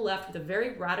radical left, with a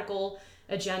very radical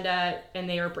agenda, and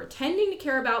they are pretending to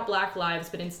care about Black lives,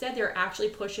 but instead they're actually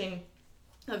pushing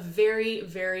a very,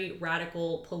 very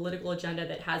radical political agenda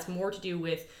that has more to do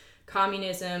with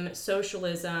communism,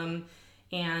 socialism,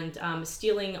 and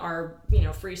stealing our,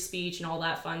 free speech and all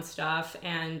that fun stuff.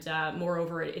 And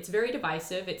moreover, it's very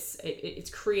divisive. It's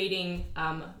creating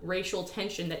racial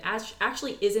tension that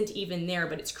actually isn't even there,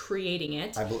 but it's creating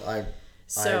it. I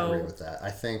agree with that. I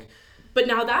think. But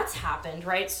now that's happened,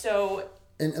 right? So.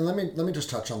 And let me just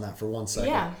touch on that for 1 second.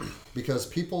 Yeah. Because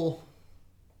people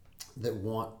that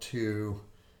want to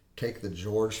take the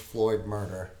George Floyd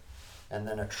murder and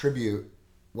then attribute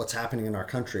what's happening in our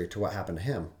country to what happened to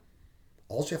him,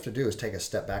 all you have to do is take a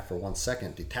step back for 1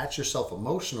 second, detach yourself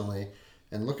emotionally,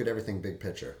 and look at everything big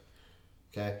picture.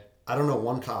 Okay? I don't know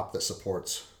one cop that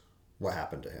supports what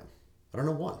happened to him. I don't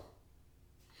know one.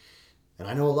 And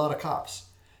I know a lot of cops.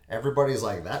 Everybody's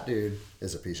like, that dude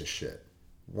is a piece of shit.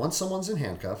 Once someone's in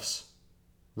handcuffs,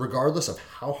 regardless of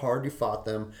how hard you fought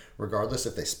them, regardless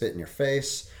if they spit in your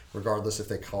face, regardless if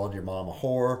they called your mom a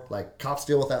whore, like, cops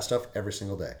deal with that stuff every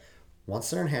single day. Once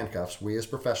they're in handcuffs, we as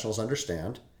professionals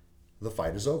understand the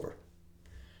fight is over.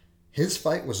 His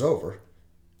fight was over,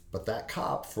 but that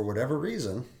cop, for whatever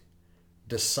reason,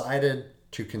 decided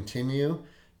to continue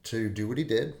to do what he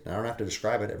did. I don't have to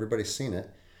describe it. Everybody's seen it.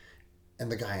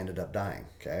 And the guy ended up dying,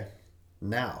 okay?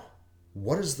 Now,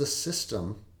 what is the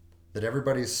system that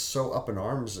everybody's so up in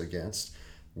arms against?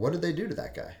 What did they do to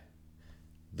that guy?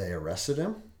 They arrested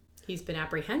him. He's been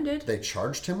apprehended. They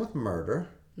charged him with murder.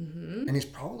 Mm-hmm. And he's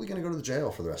probably going to go to the jail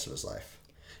for the rest of his life.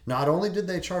 Not only did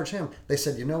they charge him, they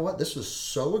said, you know what? This was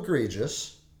so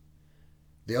egregious.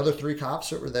 The other 3 cops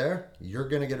that were there, you're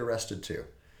going to get arrested too.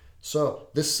 So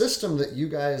this system that you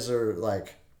guys are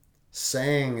like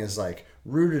saying is like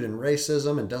rooted in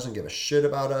racism and doesn't give a shit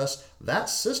about us, that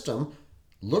system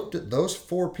looked at those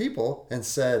 4 people and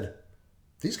said,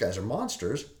 these guys are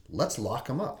monsters. Let's lock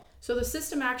them up. So the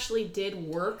system actually did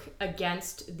work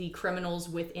against the criminals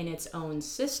within its own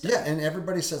system. Yeah, and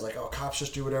everybody says like, oh, cops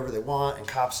just do whatever they want, and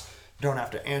cops don't have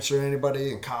to answer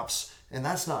anybody, and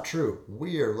that's not true.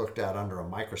 We are looked at under a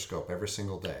microscope every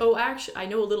single day. Oh, actually, I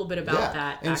know a little bit about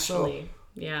that, and actually. So,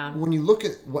 yeah. When you look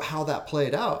at how that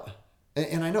played out,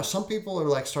 and I know some people are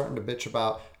like starting to bitch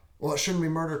about, well, it shouldn't be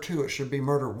murder 2, it should be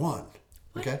murder 1.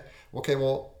 What? Okay,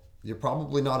 well, you're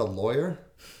probably not a lawyer,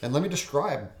 and let me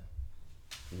describe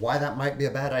why that might be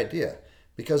a bad idea.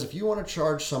 Because if you want to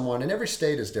charge someone, and every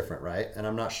state is different, right? And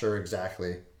I'm not sure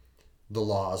exactly the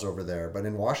laws over there, but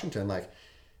in Washington, like,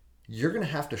 you're going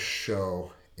to have to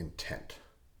show intent.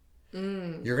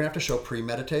 You're going to have to show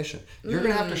premeditation. You're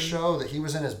going to have to show that he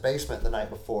was in his basement the night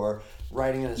before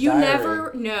writing in his diary. You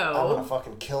never know. I want to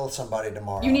fucking kill somebody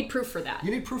tomorrow. You need proof for that.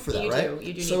 You need proof for that, you right? Do.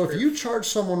 You do so need if proof. you charge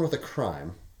someone with a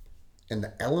crime and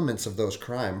the elements of those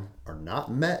crime are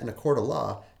not met in a court of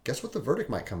law, guess what the verdict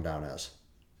might come down as?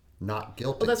 Not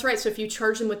guilty. Well, that's right. So if you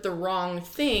charge them with the wrong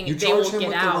thing, you they charge will him get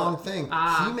with out the wrong thing.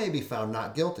 He may be found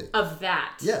not guilty of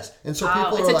that. Yes, and so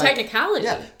people it's are a like, technicality.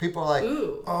 Yeah, people are like,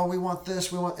 Ooh. oh, we want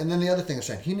this, we want, and then the other thing is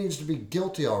saying he needs to be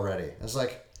guilty already. It's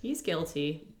like, he's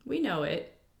guilty. We know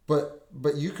it.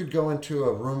 but you could go into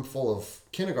a room full of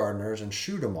kindergartners and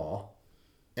shoot them all,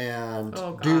 and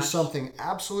do something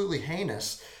absolutely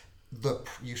heinous.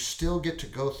 You still get to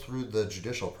go through the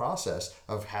judicial process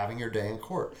of having your day in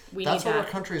court. That's what our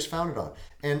country is founded on.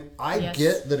 And I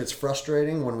get that it's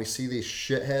frustrating when we see these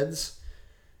shitheads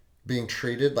being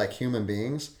treated like human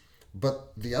beings.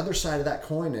 But the other side of that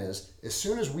coin is, as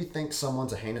soon as we think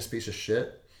someone's a heinous piece of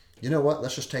shit, you know what?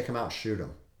 Let's just take him out and shoot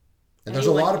him. And there's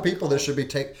a lot of people that should be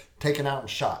taken out and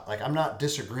shot. Like, I'm not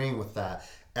disagreeing with that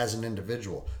as an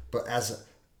individual, but as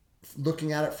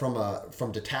looking at it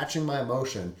from detaching my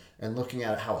emotion and looking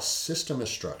at how a system is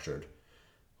structured,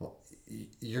 well,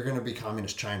 you're going to be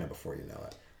communist China before you know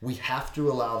it. We have to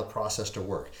allow the process to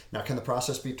work. Now, can the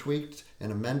process be tweaked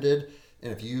and amended?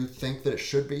 And if you think that it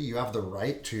should be, you have the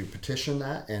right to petition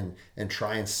that and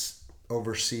try and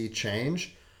oversee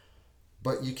change.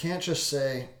 But you can't just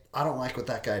say, I don't like what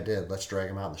that guy did. Let's drag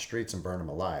him out in the streets and burn him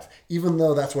alive. Even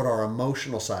though that's what our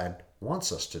emotional side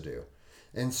wants us to do.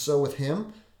 And so with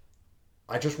him,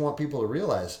 I just want people to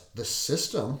realize the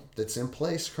system that's in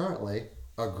place currently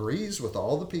agrees with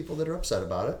all the people that are upset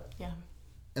about it. Yeah.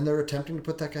 And they're attempting to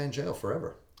put that guy in jail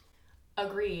forever.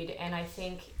 Agreed. And I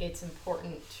think it's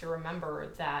important to remember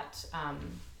that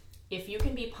if you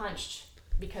can be punched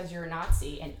because you're a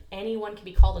Nazi, and anyone can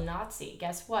be called a Nazi,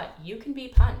 guess what? You can be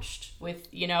punched with,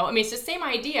 it's the same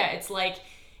idea. It's like,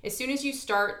 as soon as you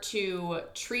start to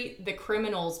treat the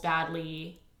criminals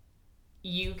badly,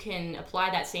 you can apply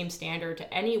that same standard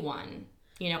to anyone.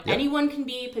 Anyone can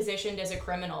be positioned as a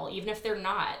criminal, even if they're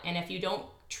not. And if you don't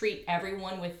treat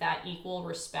everyone with that equal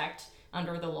respect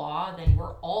under the law, then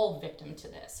we're all victim to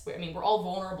this. We're all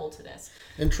vulnerable to this.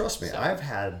 And trust me, I've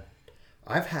had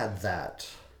that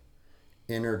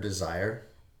inner desire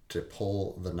to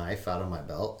pull the knife out of my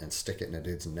belt and stick it in a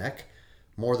dude's neck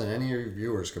more than any of your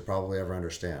viewers could probably ever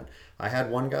understand. I had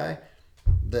one guy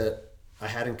that I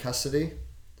had in custody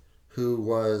who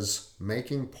was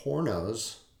making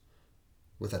pornos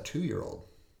with a 2-year-old.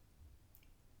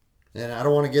 And I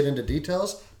don't want to get into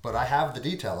details, but I have the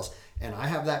details. And I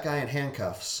have that guy in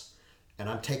handcuffs, and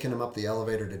I'm taking him up the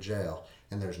elevator to jail.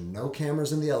 And there's no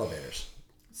cameras in the elevators.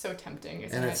 So tempting,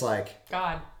 isn't it? And it's like,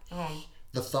 God.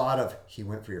 The thought of, he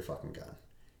went for your fucking gun.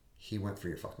 He went for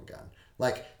your fucking gun.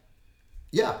 Like,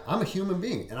 yeah, I'm a human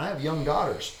being, and I have young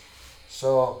daughters.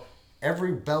 So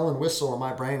every bell and whistle in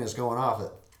my brain is going off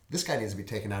that this guy needs to be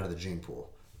taken out of the gene pool.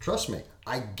 Trust me,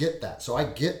 I get that. So I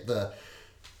get the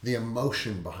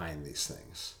emotion behind these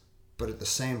things. But at the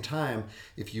same time,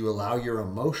 if you allow your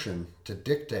emotion to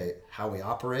dictate how we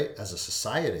operate as a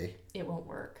society, it won't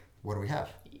work. What do we have?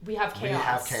 We have chaos. We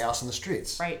have chaos in the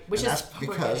streets. Right. And that's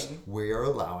because we are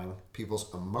allowing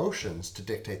people's emotions to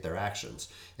dictate their actions.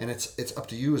 And it's up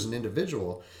to you as an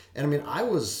individual. And I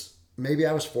was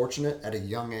fortunate at a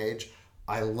young age.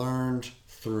 I learned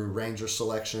through ranger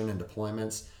selection and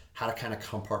deployments how to kind of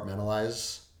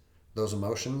compartmentalize those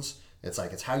emotions. It's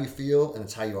like, it's how you feel and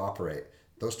it's how you operate.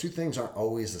 Those two things aren't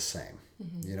always the same.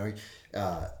 Mm-hmm.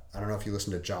 I don't know if you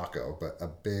listen to Jocko, but a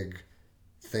big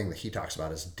thing that he talks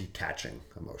about is detaching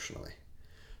emotionally.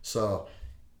 So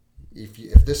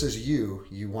if this is you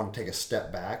want to take a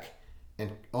step back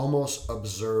and almost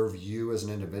observe you as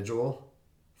an individual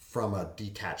from a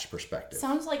detached perspective.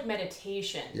 Sounds like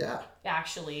meditation. Yeah.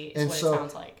 Actually, is what it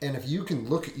sounds like. And if you can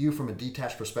look at you from a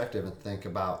detached perspective and think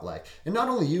about and not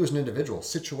only you as an individual,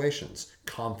 situations,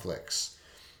 conflicts,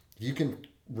 you can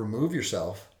remove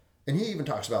yourself. And he even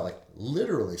talks about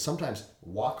literally sometimes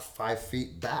walk 5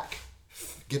 feet back,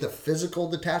 get a physical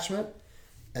detachment,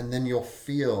 and then you'll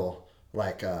feel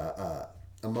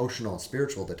emotional and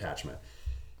spiritual detachment.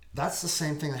 That's the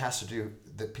same thing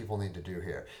that people need to do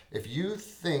here. If you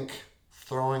think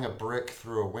throwing a brick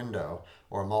through a window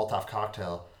or a Molotov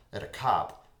cocktail at a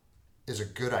cop is a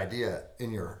good idea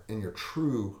in your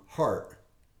true heart,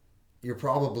 you're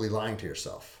probably lying to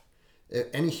yourself.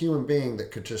 Any human being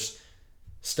that could just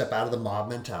step out of the mob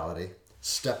mentality,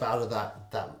 step out of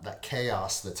that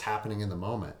chaos that's happening in the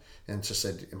moment and just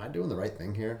say, am I doing the right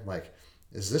thing here? Like,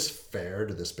 is this fair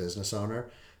to this business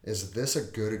owner? Is this a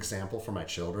good example for my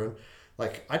children?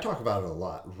 Like, I talk about it a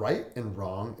lot. Right and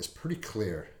wrong is pretty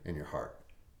clear in your heart.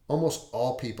 Almost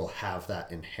all people have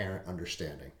that inherent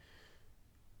understanding.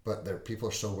 But people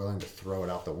are so willing to throw it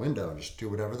out the window and just do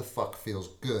whatever the fuck feels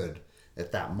good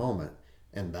at that moment.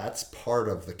 And that's part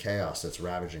of the chaos that's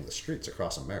ravaging the streets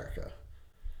across America.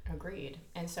 Agreed.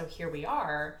 And so here we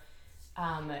are,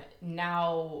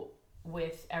 now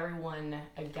with everyone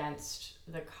against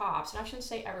the cops. And I shouldn't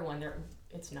say everyone.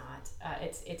 It's not.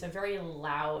 It's a very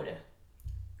loud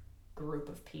group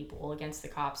of people against the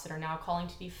cops that are now calling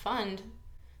to defund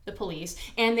the police,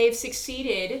 and they've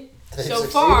succeeded so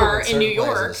far in New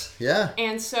York. Places. Yeah.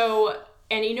 And so,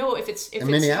 and you know, if it's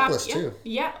Minneapolis too.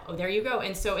 Yeah. Oh, there you go.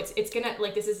 And so it's gonna,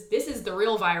 like, this is the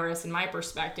real virus in my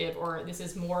perspective, or this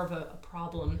is more of a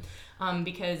problem,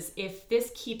 because if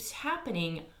this keeps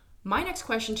happening, my next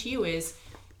question to you is,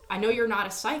 I know you're not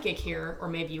a psychic here, or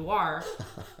maybe you are.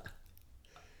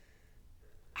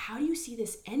 How do you see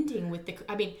this ending with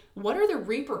what are the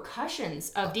repercussions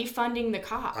of defunding the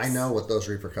cops? I know what those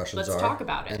repercussions are. Let's talk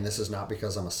about it. And this is not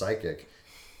because I'm a psychic.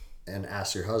 And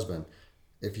ask your husband,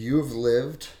 if you've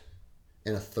lived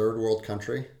in a third world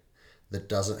country that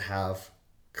doesn't have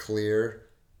clear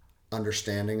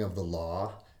understanding of the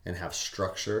law and have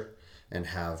structure and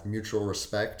have mutual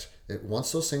respect,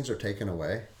 once those things are taken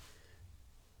away,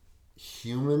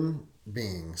 human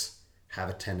beings have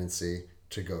a tendency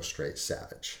to go straight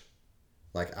savage.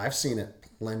 Like, I've seen it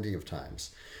plenty of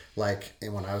times. Like,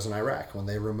 when I was in Iraq, when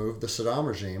they removed the Saddam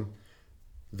regime,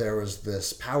 there was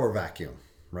this power vacuum,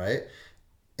 right?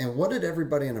 And what did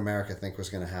everybody in America think was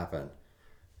going to happen?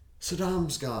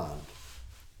 Saddam's gone.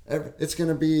 It's going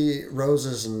to be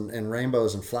roses and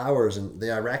rainbows and flowers, and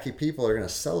the Iraqi people are going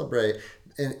to celebrate.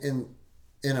 In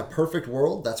a perfect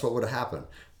world, that's what would have happened.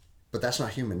 But that's not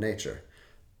human nature.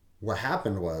 What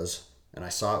happened was, and I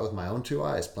saw it with my own two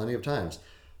eyes plenty of times.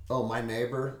 Oh, my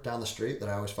neighbor down the street that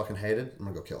I always fucking hated, I'm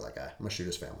going to go kill that guy. I'm going to shoot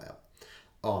his family up.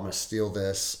 Oh, I'm going to steal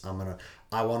this.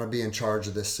 I want to be in charge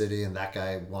of this city, and that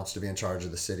guy wants to be in charge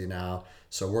of the city now.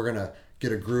 So we're going to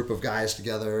get a group of guys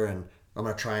together, and I'm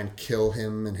going to try and kill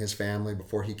him and his family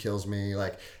before he kills me.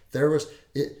 Like,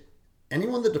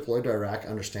 anyone that deployed to Iraq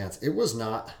understands it was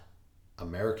not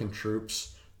American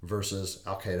troops versus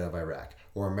Al-Qaeda of Iraq,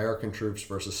 or American troops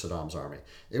versus Saddam's army.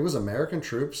 It was American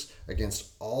troops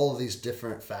against all of these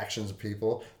different factions of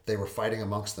people. They were fighting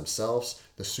amongst themselves,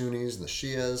 the Sunnis and the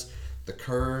Shias, the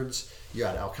Kurds. You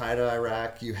had Al-Qaeda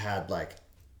Iraq. You had, like,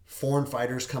 foreign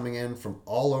fighters coming in from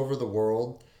all over the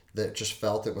world that just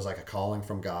felt it was like a calling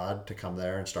from God to come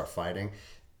there and start fighting.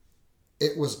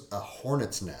 It was a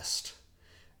hornet's nest.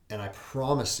 And I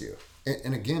promise you,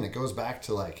 and again, it goes back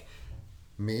to, like,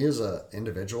 me as an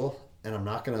individual, and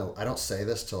I don't say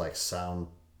this to, like, sound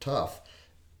tough.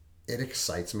 It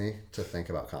excites me to think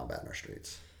about combat in our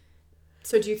streets.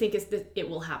 So do you think it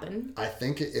will happen? I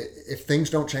think if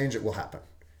things don't change, it will happen.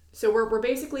 So we're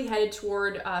basically headed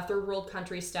toward third world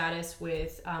country status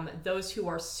with those who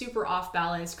are super off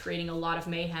balance, creating a lot of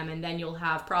mayhem, and then you'll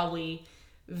have probably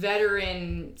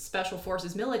veteran special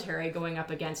forces military going up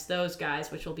against those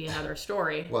guys, which will be another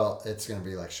story. Well, it's going to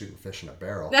be like shooting fish in a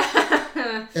barrel.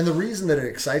 And the reason that it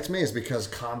excites me is because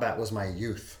combat was my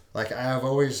youth. Like, I have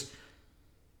always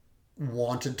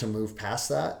wanted to move past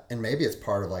that, and maybe it's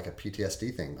part of, like, a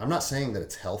PTSD thing. I'm not saying that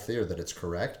it's healthy or that it's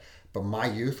correct, but my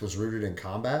youth was rooted in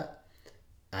combat.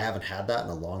 I haven't had that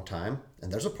in a long time,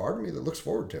 and there's a part of me that looks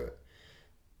forward to it.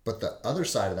 But the other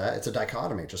side of that, it's a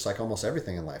dichotomy, just like almost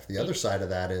everything in life. The other side of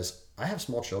that is, I have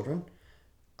small children.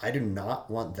 I do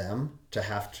not want them to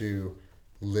have to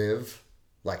live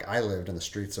like I lived in the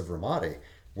streets of Ramadi,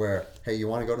 where, hey, you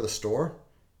want to go to the store?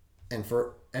 And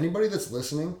for anybody that's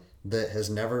listening that has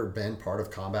never been part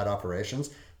of combat operations,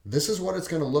 this is what it's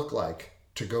going to look like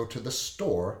to go to the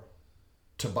store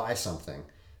to buy something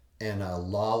in a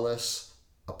lawless,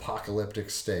 apocalyptic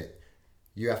state.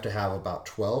 You have to have about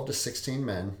 12 to 16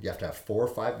 men. You have to have 4 or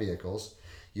 5 vehicles.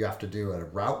 You have to do a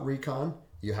route recon.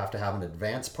 You have to have an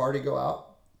advance party go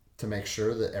out to make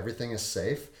sure that everything is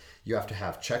safe. You have to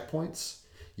have checkpoints.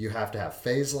 You have to have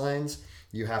phase lines.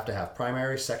 You have to have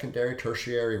primary, secondary,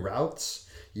 tertiary routes.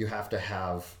 You have to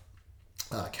have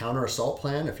a counter assault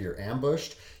plan if you're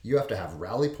ambushed. You have to have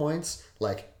rally points.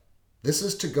 Like, this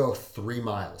is to go 3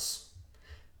 miles.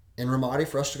 In Ramadi,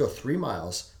 for us to go 3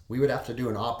 miles, we would have to do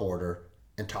an op order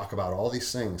and talk about all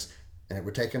these things, and it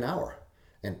would take an hour.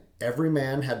 And every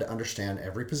man had to understand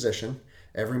every position.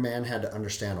 Every man had to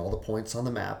understand all the points on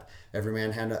the map. Every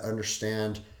man had to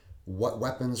understand what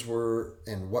weapons were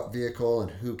in what vehicle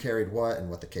and who carried what and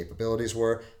what the capabilities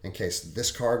were in case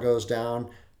this car goes down.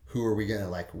 Who are we going to,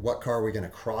 like, what car are we going to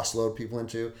cross-load people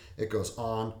into? It goes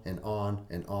on and on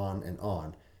and on and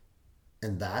on.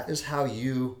 And that is how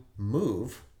you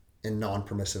move in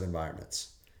non-permissive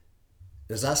environments.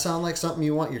 Does that sound like something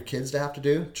you want your kids to have to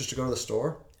do just to go to the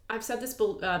store? I've said this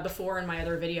before in my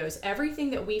other videos. Everything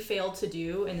that we failed to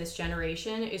do in this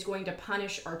generation is going to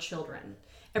punish our children.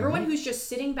 Everyone who's just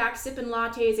sitting back sipping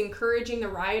lattes, encouraging the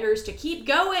rioters to keep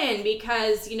going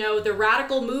because, you know, the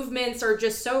radical movements are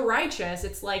just so righteous.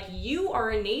 It's like you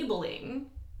are enabling,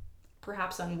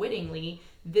 perhaps unwittingly,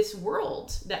 this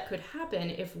world that could happen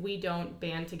if we don't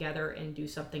band together and do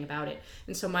something about it.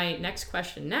 And so my next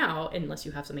question now, unless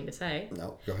you have something to say.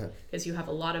 No, go ahead. Because you have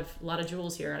a lot of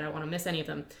jewels here and I don't want to miss any of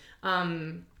them.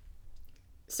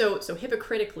 So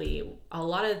hypocritically, a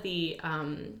lot of the...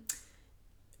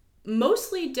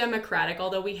 mostly Democratic,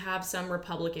 although we have some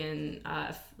Republican,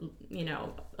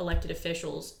 elected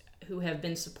officials who have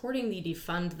been supporting the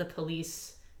defund the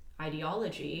police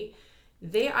ideology,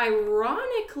 they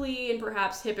ironically and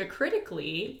perhaps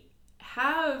hypocritically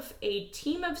have a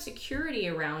team of security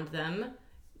around them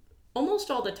almost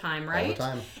all the time, right? All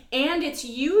the time. And it's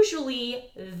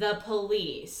usually the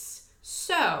police.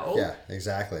 So, yeah,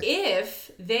 exactly.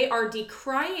 If they are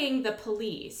decrying the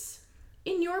police,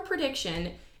 in your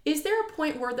prediction, is there a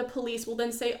point where the police will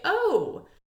then say, oh,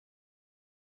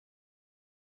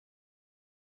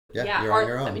 yeah, you're on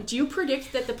your own. I mean, do you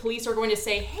predict that the police are going to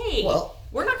say, hey, well,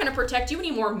 we're not going to protect you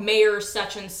anymore, Mayor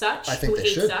such and such, who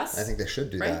hates us? I think they should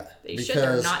do that. They should,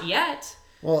 or not yet.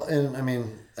 Well, and I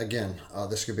mean, again,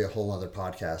 this could be a whole other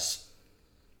podcast.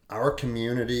 Our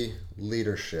community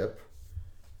leadership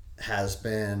has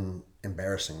been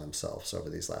embarrassing themselves over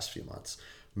these last few months.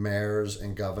 Mayors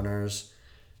and governors,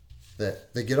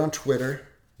 that they get on Twitter,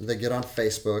 they get on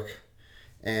Facebook,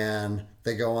 and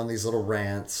they go on these little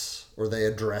rants or they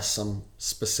address some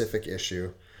specific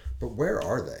issue. But where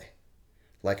are they?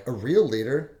 Like, a real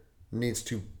leader needs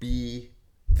to be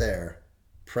there,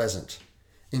 present,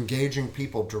 engaging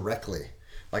people directly.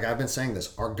 Like I've been saying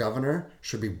this, our governor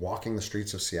should be walking the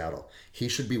streets of Seattle. He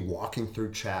should be walking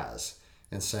through Chaz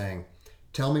and saying,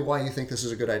 tell me why you think this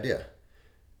is a good idea.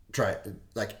 Try,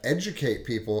 like, educate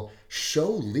people, show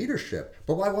leadership.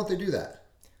 But why won't they do that?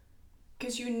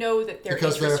 Because you know that their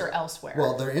interests are elsewhere.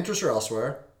 Well, their interests are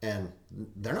elsewhere, and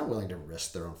they're not willing to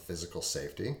risk their own physical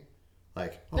safety.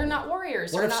 Like, they're not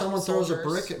warriors. What if someone soldiers. throws a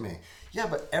brick at me? Yeah,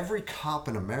 but every cop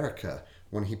in America,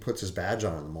 when he puts his badge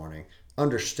on in the morning,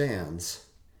 understands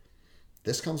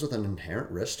this comes with an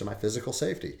inherent risk to my physical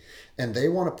safety. And they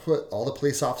want to put all the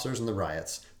police officers in the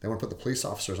riots. They want to put the police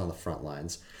officers on the front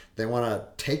lines. They want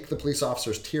to take the police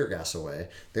officers' tear gas away.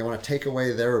 They want to take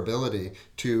away their ability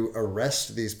to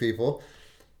arrest these people.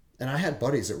 And I had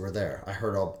buddies that were there. I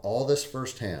heard all this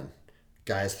firsthand.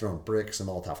 Guys throwing bricks and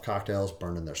Molotov cocktails,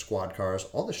 burning their squad cars.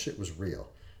 All this shit was real.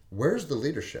 Where's the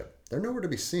leadership? They're nowhere to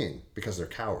be seen because they're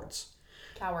cowards.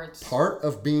 Cowards. Part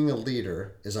of being a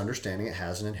leader is understanding it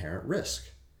has an inherent risk.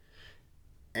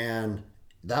 And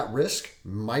that risk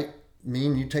might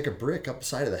mean you take a brick up the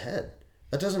side of the head.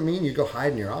 That doesn't mean you go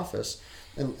hide in your office.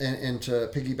 And to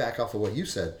piggyback off of what you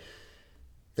said,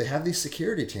 they have these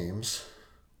security teams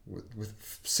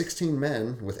with 16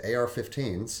 men with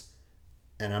AR-15s,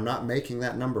 and I'm not making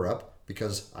that number up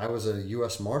because I was a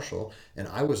U.S. Marshal and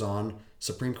I was on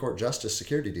Supreme Court Justice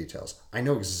security details. I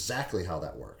know exactly how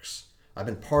that works. I've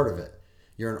been part of it.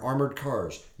 You're in armored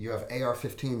cars. You have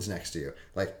AR-15s next to you.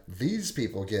 Like, these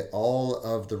people get all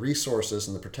of the resources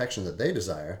and the protection that they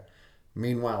desire,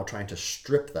 meanwhile trying to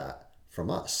strip that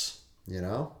from us, you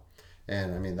know?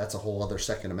 And I mean, that's a whole other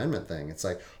Second Amendment thing. It's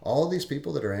like all of these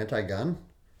people that are anti-gun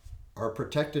are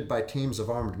protected by teams of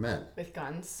armed men. With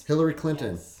guns. Hillary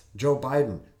Clinton, yes. Joe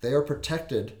Biden, they are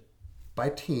protected by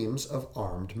teams of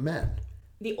armed men.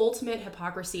 The ultimate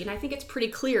hypocrisy, and I think it's pretty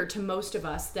clear to most of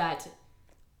us that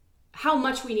how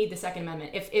much we need the Second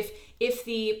Amendment. If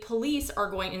the police are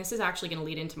going, and this is actually going to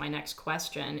lead into my next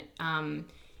question,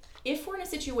 if we're in a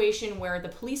situation where the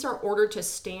police are ordered to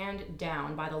stand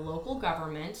down by the local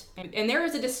government and there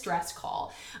is a distress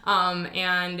call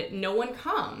and no one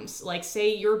comes, like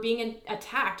say you're being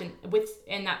attacked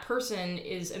and that person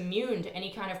is immune to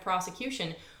any kind of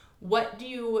prosecution, what do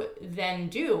you then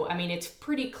do? I mean, it's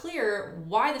pretty clear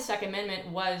why the Second Amendment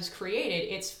was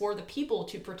created. It's for the people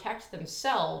to protect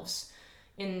themselves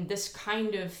in this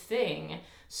kind of thing.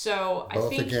 So both I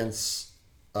think against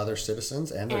other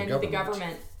citizens and their government. The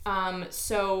government.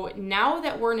 So now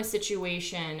that we're in a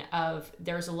situation of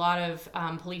there's a lot of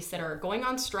police that are going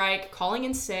on strike, calling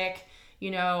in sick,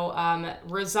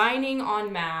 resigning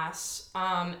en masse,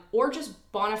 or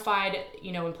just bona fide,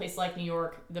 in places like New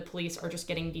York, the police are just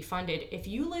getting defunded. If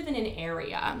you live in an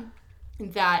area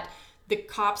that the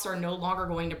cops are no longer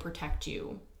going to protect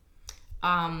you,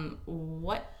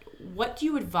 what do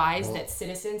you advise that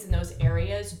citizens in those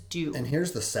areas do? And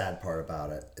here's the sad part about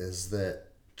it is that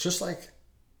just like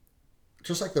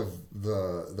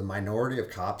the minority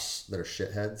of cops that are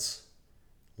shitheads,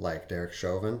 like Derek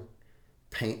Chauvin,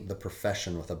 paint the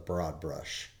profession with a broad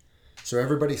brush. So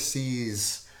everybody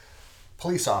sees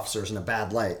police officers in a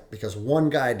bad light because one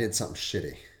guy did something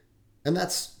shitty. And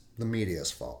that's the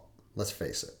media's fault. Let's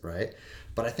face it, right?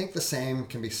 But I think the same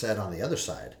can be said on the other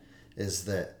side, is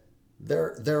that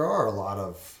there are a lot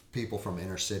of people from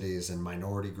inner cities and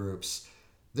minority groups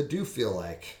that do feel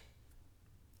like,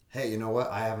 hey, you know what?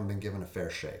 I haven't been given a fair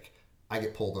shake. I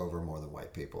get pulled over more than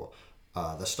white people.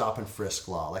 The stop and frisk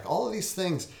law, like all of these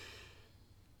things,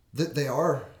 that they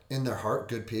are in their heart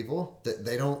good people, that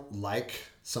they don't like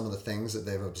some of the things that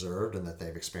they've observed and that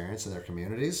they've experienced in their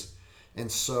communities.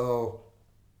 And so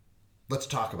let's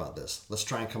talk about this. Let's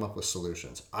try and come up with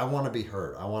solutions. I want to be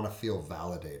heard. I want to feel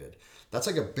validated. That's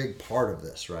like a big part of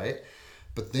this, right?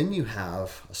 But then you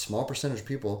have a small percentage of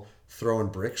people throwing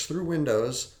bricks through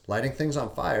windows, lighting things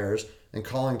on fires, and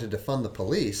calling to defund the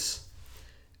police.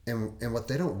 And what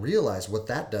they don't realize, what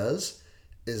that does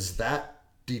is that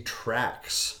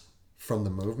detracts from the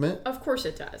movement. Of course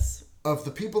it does. Of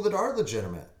the people that are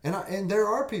legitimate. And there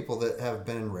are people that have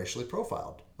been racially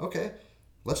profiled. Okay,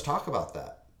 let's talk about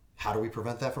that. How do we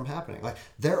prevent that from happening? Like,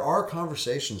 there are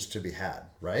conversations to be had,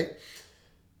 right?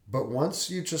 But once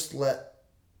you just let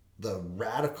the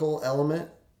radical element,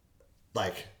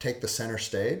 like, take the center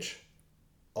stage,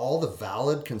 all the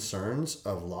valid concerns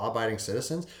of law-abiding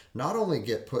citizens not only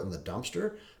get put in the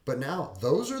dumpster, but now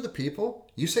those are the people,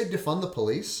 you say defund the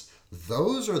police,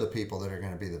 those are the people that are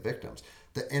going to be the victims.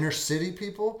 The inner city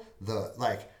people, the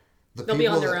They'll people be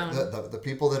on their own. The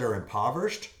people that are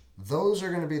impoverished, those are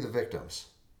going to be the victims.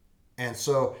 And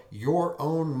so your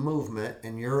own movement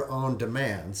and your own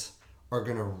demands are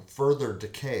going to further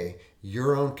decay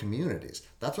your own communities.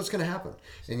 That's what's going to happen.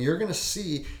 And you're going to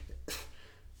see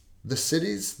the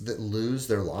cities that lose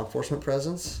their law enforcement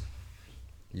presence,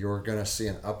 you're going to see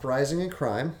an uprising in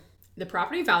crime. The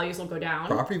property values will go down.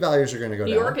 Property values are going to go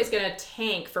down. New York is going to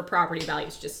tank for property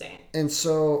values, just saying. And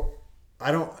so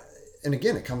and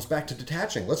again, it comes back to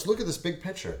detaching. Let's look at this big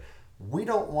picture. We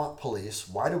don't want police.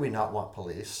 Why do we not want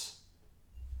police?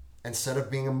 Instead of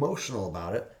being emotional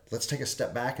about it, let's take a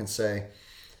step back and say,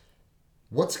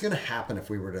 what's going to happen if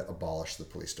we were to abolish the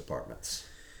police departments?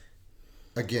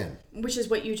 Again, which is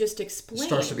what you just explained. It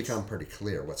starts to become pretty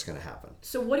clear what's going to happen.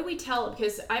 So what do we tell,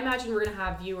 because I imagine we're going to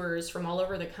have viewers from all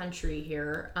over the country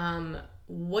here.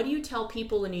 What do you tell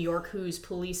people in New York whose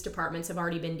police departments have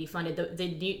already been defunded?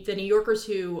 The New Yorkers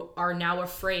who are now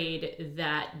afraid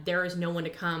that there is no one to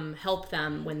come help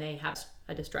them when they have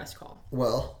a distress call?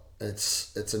 Well,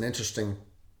 it's an interesting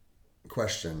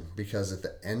question, because at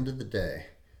the end of the day,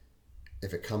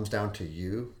 if it comes down to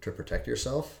you to protect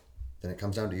yourself, then it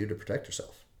comes down to you to protect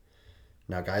yourself.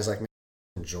 Now, guys like me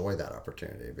enjoy that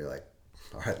opportunity. Be like,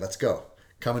 all right, let's go.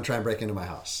 Come and try and break into my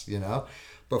house,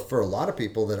 But for a lot of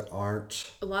people that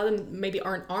aren't... A lot of them maybe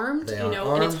aren't armed, armed,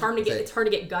 and it's hard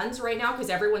to get guns right now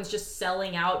because everyone's just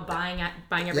selling out, buying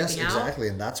everything out. Yes, exactly.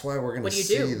 And that's why we're going to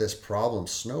see this problem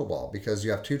snowball, because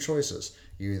you have two choices.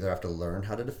 You either have to learn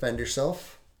how to defend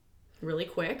yourself really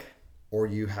quick, or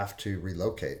you have to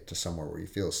relocate to somewhere where you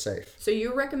feel safe. So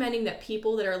you're recommending that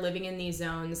people that are living in these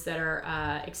zones that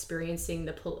are experiencing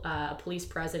the police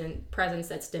presence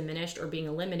that's diminished or being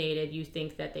eliminated, you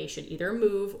think that they should either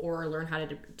move or learn how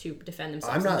to defend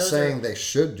themselves? I'm not saying they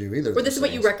should do either. Or this is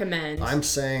what you recommend. I'm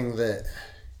saying that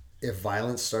if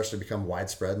violence starts to become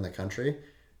widespread in the country,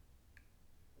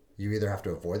 you either have to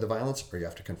avoid the violence or you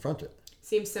have to confront it.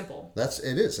 Seems simple.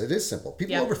 It is simple.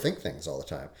 People overthink things all the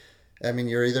time. I mean,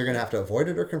 you're either going to have to avoid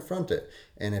it or confront it.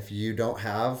 And if you don't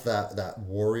have that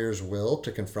warrior's will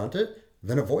to confront it,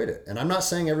 then avoid it. And I'm not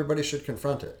saying everybody should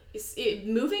confront it.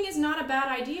 Moving is not a bad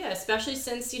idea, especially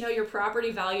since, your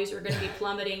property values are going to be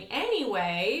plummeting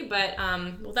anyway. But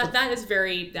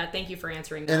thank you for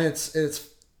answering that. And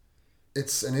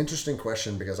it's an interesting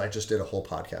question, because I just did a whole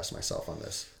podcast myself on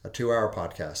this, a 2-hour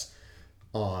podcast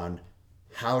on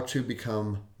how to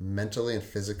become mentally and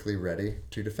physically ready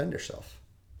to defend yourself.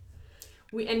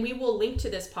 We will link to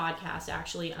this podcast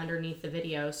actually underneath the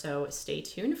video, so stay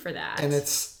tuned for that. And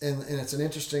it's an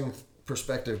interesting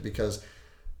perspective, because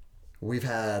we've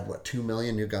had 2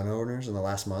 million new gun owners in the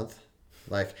last month.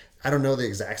 Like, I don't know the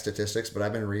exact statistics, but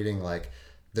I've been reading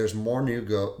there's more new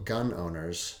gun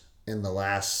owners in the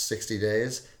last 60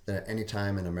 days than at any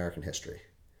time in American history.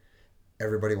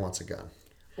 Everybody wants a gun.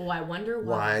 Oh, I wonder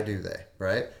why. Why do they,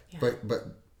 right? Yeah. But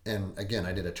and again,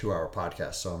 I did a 2-hour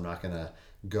podcast, so I'm not going to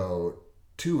go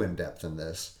too in depth in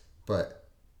this, but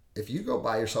if you go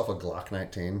buy yourself a Glock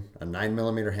 19, a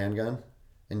 9mm handgun,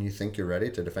 and you think you're ready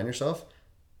to defend yourself,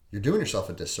 you're doing yourself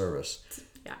a disservice.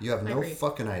 Yeah, you have no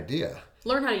fucking idea.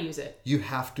 Learn how to use it. You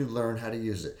have to learn how to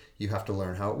use it. You have to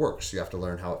learn how it works. You have to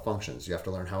learn how it functions. You have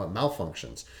to learn how it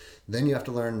malfunctions. Then you have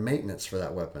to learn maintenance for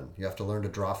that weapon. You have to learn to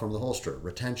draw from the holster,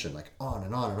 retention, like on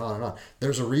and on and on and on.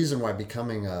 There's a reason why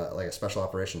becoming a special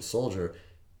operations soldier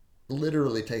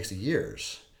literally takes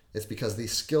years. It's because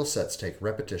these skill sets take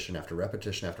repetition after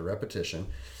repetition after repetition.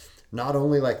 Not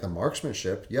only like the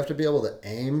marksmanship, you have to be able to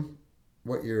aim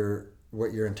what you're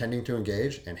intending to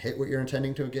engage and hit what you're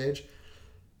intending to engage.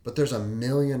 But there's a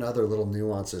million other little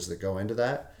nuances that go into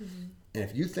that. Mm-hmm. And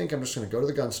if you think I'm just going to go to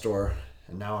the gun store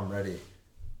and now I'm ready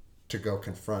to go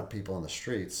confront people in the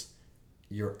streets,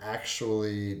 you're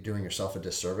actually doing yourself a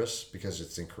disservice because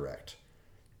it's incorrect.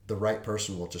 The right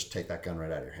person will just take that gun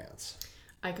right out of your hands.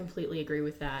 I completely agree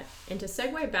with that. And to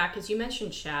segue back, because you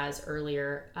mentioned Chaz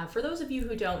earlier, for those of you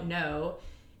who don't know,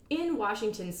 in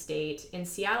Washington State, in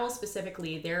Seattle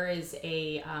specifically, there is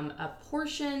a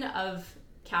portion of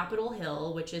Capitol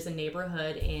Hill, which is a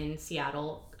neighborhood in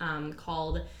Seattle,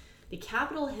 called the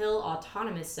Capitol Hill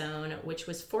Autonomous Zone, which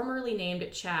was formerly named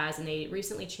Chaz, and they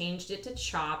recently changed it to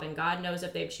CHOP, and God knows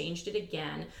if they've changed it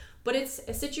again. But it's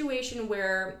a situation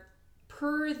where,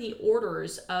 per the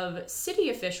orders of city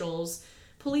officials,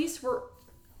 police were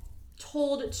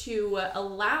told to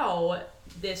allow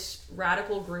this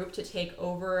radical group to take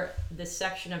over this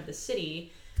section of the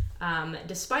city,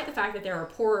 despite the fact that there are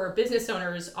poorer business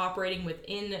owners operating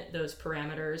within those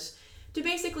parameters, to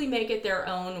basically make it their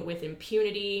own with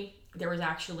impunity. There was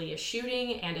actually a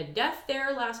shooting and a death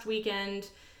there last weekend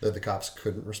that the cops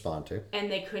couldn't respond to. And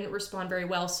they couldn't respond very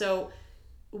well. So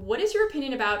what is your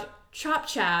opinion about Chop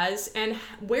Chaz, and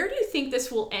where do you think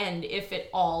this will end, if at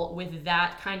all, with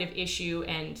that kind of issue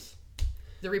and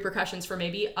the repercussions for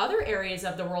maybe other areas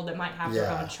of the world that might have their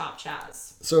own Chop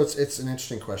Chaz? So it's an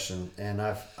interesting question, and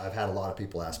I've had a lot of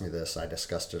people ask me this. I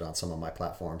discussed it on some of my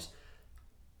platforms.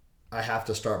 I have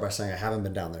to start by saying I haven't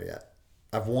been down there yet.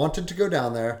 I've wanted to go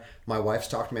down there. My wife's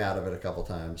talked me out of it a couple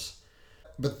times.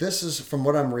 But this is from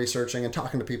what I'm researching and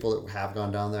talking to people that have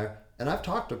gone down there. And I've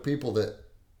talked to people that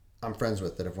I'm friends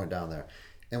with that have went down there.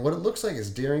 And what it looks like is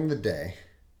during the day,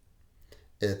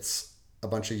 it's a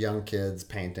bunch of young kids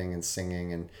painting and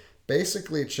singing and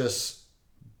basically just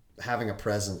having a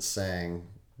presence saying,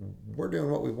 we're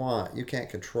doing what we want. You can't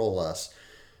control us.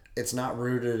 It's not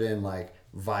rooted in like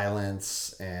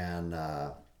violence and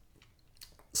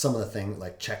some of the things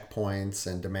like checkpoints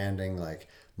and demanding like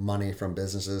money from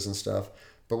businesses and stuff.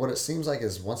 But what it seems like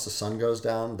is once the sun goes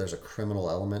down, there's a criminal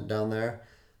element down there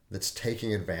that's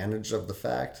taking advantage of the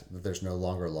fact that there's no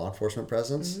longer law enforcement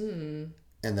presence. Mm.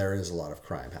 And there is a lot of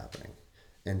crime happening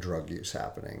and drug use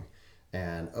happening.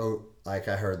 And like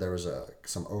I heard there was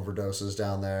some overdoses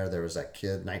down there. There was that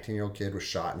kid, 19-year-old kid was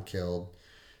shot and killed.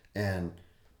 And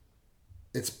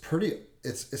it's pretty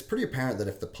apparent that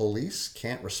if the police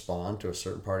can't respond to a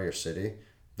certain part of your city,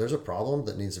 there's a problem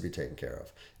that needs to be taken care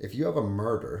of. If you have a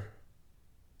murder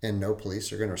and no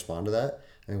police are going to respond to that,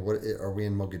 I mean, what are we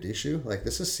in Mogadishu? Like,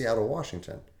 this is Seattle,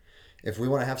 Washington. If we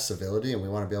want to have civility and we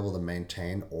want to be able to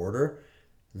maintain order,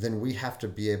 then we have to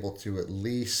be able to at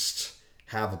least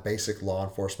have a basic law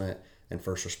enforcement and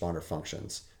first responder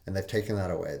functions. And they've taken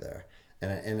that away there.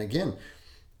 And again,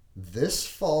 this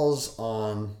falls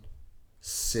on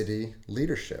city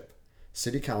leadership,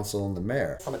 city council and the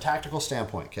mayor. From a tactical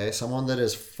standpoint, okay, someone that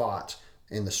has fought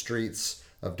in the streets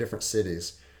of different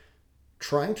cities,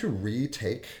 trying to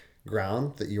retake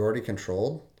ground that you already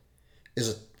controlled is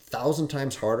 1,000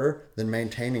 times harder than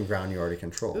maintaining ground you already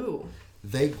controlled. Ooh,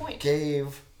 they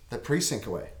gave the precinct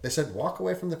away. They said, walk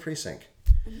away from the precinct.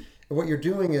 And what you're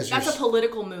doing is that's a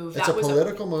political move. It's a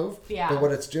political move. Yeah. But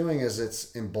what it's doing is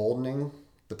it's emboldening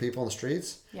the people in the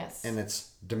streets. Yes. And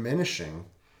it's diminishing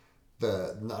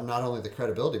not only the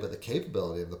credibility but the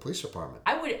capability of the police department.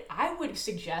 I would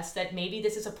suggest that maybe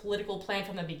this is a political plan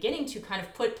from the beginning to kind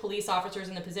of put police officers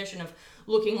in the position of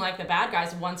looking like the bad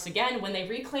guys once again when they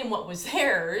reclaim what was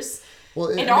theirs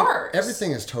ours.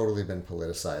 Everything has totally been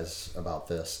politicized about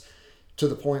this to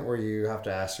the point where you have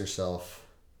to ask yourself,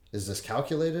 is this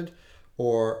calculated,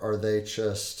 or are they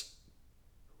just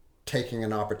taking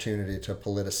an opportunity to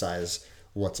politicize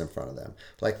what's in front of them?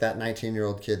 Like that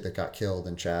 19-year-old kid that got killed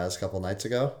in Chaz a couple nights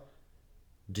ago.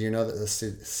 Do you know that the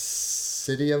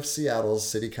city of Seattle's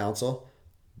city council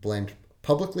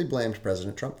publicly blamed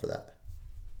President Trump for that?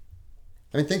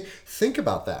 I mean, think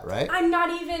about that, right? I'm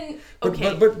not even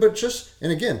okay. But just,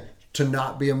 and again, to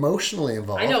not be emotionally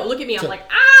involved. I know. Look at me. I'm like,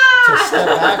 to step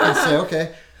back and say,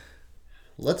 okay,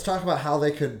 let's talk about how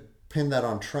they could pin that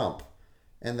on Trump.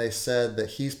 And they said that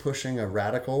he's pushing a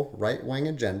radical right-wing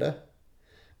agenda,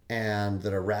 and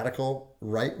that a radical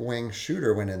right-wing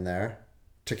shooter went in there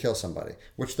to kill somebody,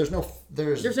 which there's no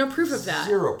proof of that.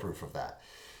 Zero proof of that.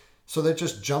 So they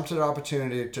just jumped at an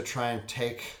opportunity to try and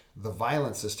take the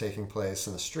violence that's taking place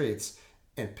in the streets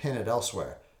and pin it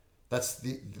elsewhere. That's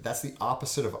the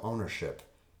opposite of ownership.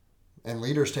 And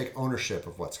leaders take ownership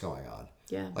of what's going on.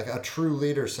 Yeah. Like a true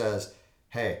leader says,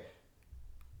 hey,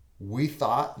 we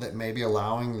thought that maybe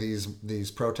allowing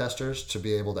these protesters to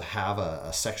be able to have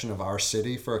a section of our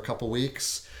city for a couple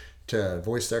weeks to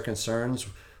voice their concerns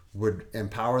would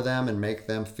empower them and make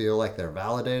them feel like they're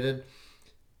validated.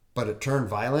 But it turned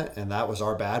violent, and that was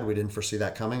our bad. We didn't foresee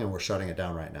that coming, and we're shutting it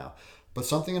down right now. But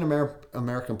something in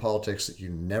American politics that you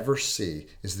never see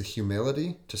is the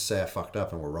humility to say, I fucked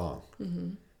up and we're wrong.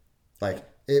 Mm-hmm. Like,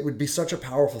 it would be such a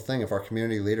powerful thing if our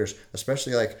community leaders,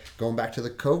 especially like going back to the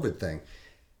COVID thing,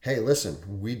 hey, listen,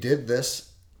 we did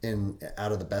this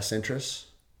out of the best interests,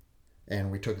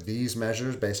 and we took these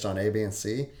measures based on A, B, and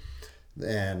C,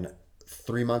 and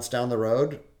 3 months down the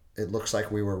road, it looks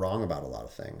like we were wrong about a lot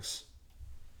of things.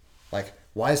 Like,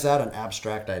 why is that an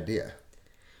abstract idea?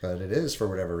 But it is for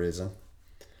whatever reason.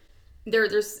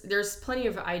 There's plenty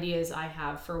of ideas I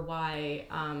have for why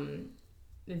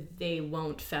they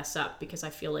won't fess up, because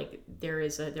I feel like there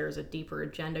is a deeper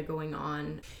agenda going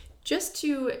on. Just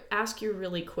to ask you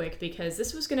really quick, because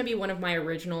this was going to be one of my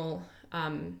original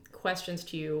questions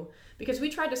to you, because we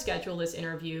tried to schedule this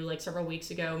interview like several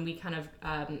weeks ago, and we kind of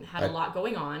had a lot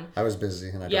going on. I was busy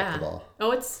and I dropped the ball.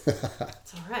 Oh, it's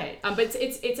all right. But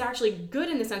it's actually good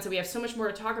in the sense that we have so much more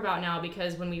to talk about now,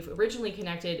 because when we've originally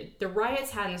connected, the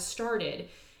riots hadn't started.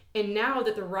 And now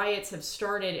that the riots have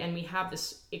started and we have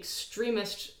this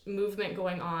extremist movement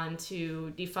going on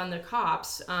to defund the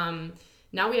cops,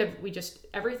 now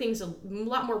everything's a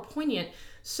lot more poignant.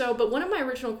 So, but one of my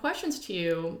original questions to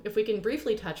you, if we can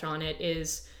briefly touch on it,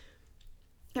 is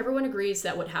everyone agrees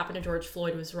that what happened to George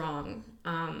Floyd was wrong.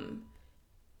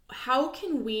 How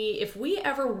can we, if we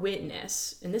ever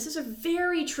witness, and this is a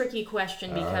very tricky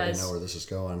question because I already know where this is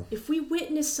going. If we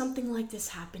witness something like this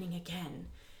happening again,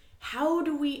 how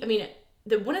do we,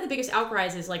 one of the biggest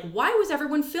outcries is like, why was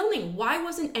everyone filming? Why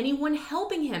wasn't anyone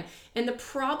helping him? And the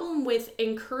problem with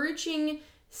encouraging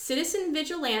citizen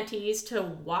vigilantes to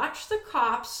watch the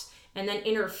cops and then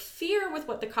interfere with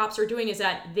what the cops are doing is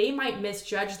that they might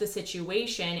misjudge the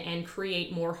situation and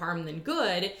create more harm than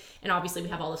good. And obviously we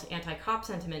have all this anti-cop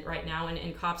sentiment right now,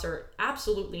 and cops are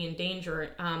absolutely in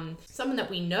danger. Someone that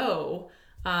we know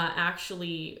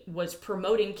actually was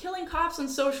promoting killing cops on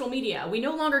social media. We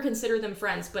no longer consider them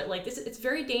friends, but like this, it's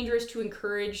very dangerous to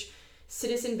encourage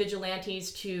citizen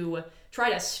vigilantes to try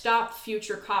to stop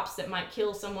future cops that might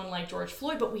kill someone like George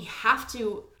Floyd. But we have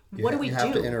to. What do we do? You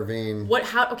have to intervene.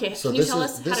 Okay, so can you tell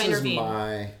us how to intervene? This is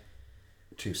my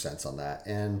 2 cents on that.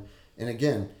 And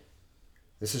again,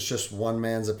 this is just one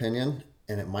man's opinion,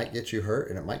 and it might get you hurt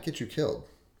and it might get you killed,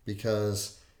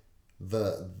 because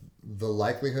the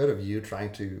likelihood of you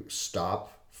trying to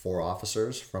stop 4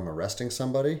 officers from arresting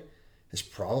somebody is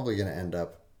probably going to end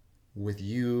up with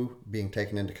you being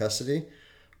taken into custody,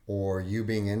 or you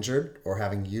being injured, or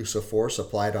having use of force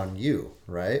applied on you,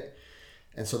 right?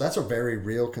 And so that's a very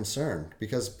real concern,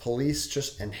 because police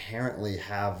just inherently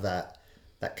have that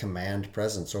command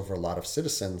presence over a lot of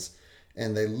citizens,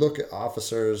 and they look at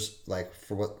officers like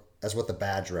for what the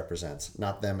badge represents,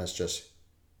 not them as just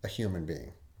a human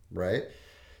being, right?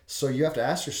 So you have to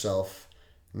ask yourself,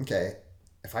 okay,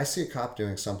 if I see a cop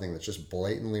doing something that's just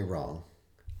blatantly wrong,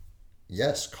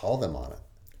 yes, call them on it.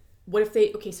 What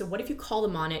if you call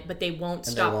them on it, but they won't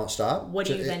stop? And they won't stop? What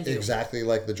do you then do? Exactly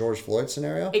like the George Floyd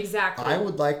scenario? Exactly. I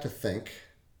would like to think,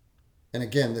 and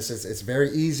again, it's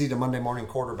very easy to Monday morning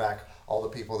quarterback all the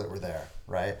people that were there,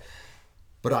 right?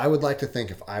 But I would like to think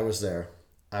if I was there,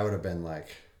 I would have been like,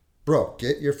 bro,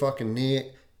 get your fucking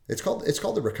knee. It's called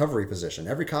the recovery position.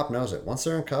 Every cop knows it. Once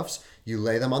they're in cuffs, you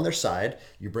lay them on their side,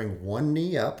 you bring one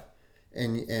knee up,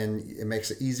 and it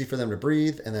makes it easy for them to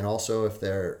breathe. And then also if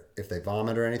they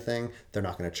vomit or anything, they're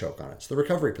not going to choke on it. It's the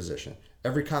recovery position.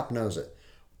 Every cop knows it.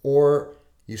 Or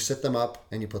you sit them up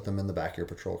and you put them in the back of your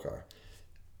patrol car.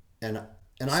 If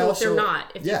they're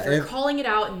not, if you're calling it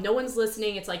out and no one's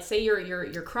listening, it's like, say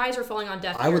your cries are falling on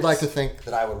deaf ears. I would like to think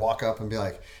that I would walk up and be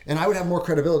like, and I would have more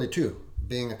credibility too,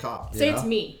 being a cop. Say it's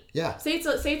me. Yeah. Say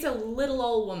it's a little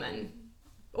old woman.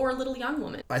 Or a little young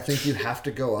woman. I think you have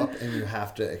to go up and you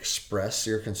have to express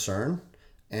your concern,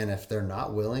 And if they're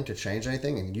not willing to change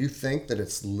anything and you think that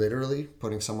it's literally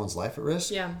putting someone's life at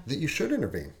risk, that you should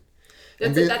intervene.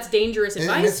 That's dangerous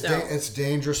advice, though. It's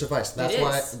dangerous advice. That's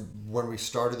why when we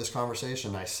started this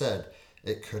conversation, I said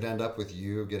it could end up with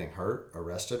you getting hurt,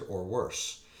 arrested, or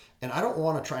worse. And I don't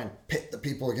want to try and pit the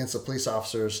people against the police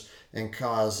officers and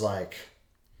cause like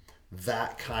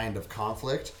that kind of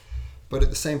conflict. But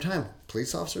at the same time,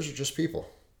 police officers are just people.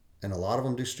 And a lot of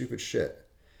them do stupid shit.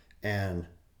 And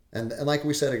like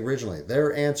we said originally,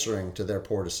 they're answering to their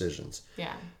poor decisions.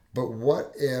 Yeah. But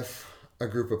what if a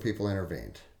group of people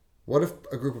intervened? What if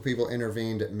a group of people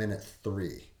intervened at minute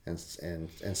 3 and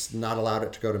not allowed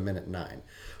it to go to minute 9?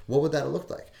 What would that have looked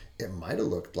like? It might have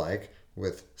looked like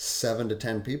with 7 to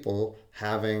 10 people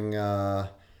having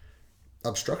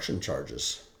obstruction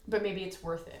charges. But maybe it's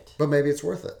worth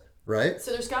it. Right?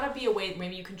 So there's got to be a way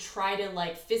maybe you can try to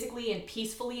like physically and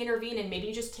peacefully intervene, and maybe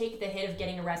you just take the hit of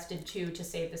getting arrested too to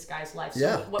save this guy's life.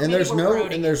 So there's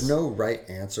no right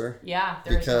answer. Yeah,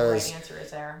 there's no right answer,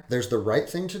 is there? There's the right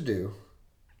thing to do,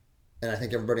 and I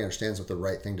think everybody understands what the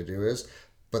right thing to do is,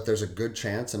 but there's a good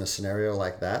chance in a scenario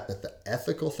like that the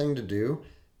ethical thing to do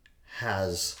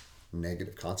has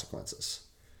negative consequences.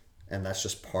 And that's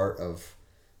just part of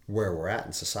where we're at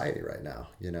in society right now,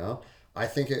 you know? I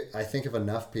think if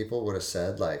enough people would have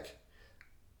said like,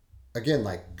 again,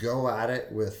 like go at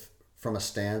it from a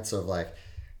stance of like,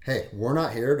 hey, we're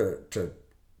not here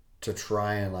to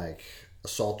try and like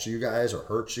assault you guys or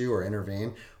hurt you or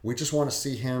intervene. We just want to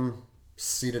see him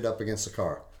seated up against the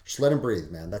car. Just let him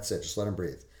breathe, man. That's it. Just let him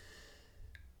breathe.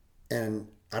 And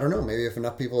I don't know, maybe if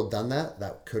enough people had done that,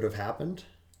 that could have happened.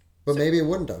 But maybe it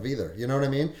wouldn't have either. You know what I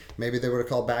mean? Maybe they would have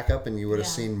called back up and you would have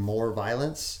seen more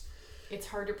violence. It's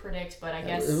hard to predict, but I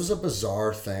guess... It was a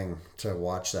bizarre thing to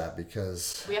watch that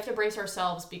because... We have to brace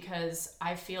ourselves because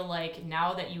I feel like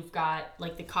now that you've got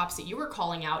like the cops that you were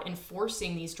calling out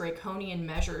enforcing these draconian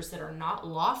measures that are not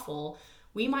lawful,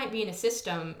 we might be in a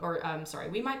situation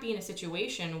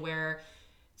where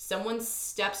someone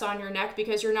steps on your neck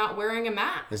because you're not wearing a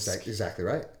mask. Exactly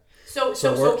right. So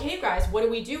okay, guys, what do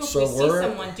we do if we see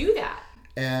someone do that?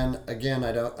 And again,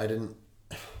 I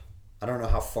don't know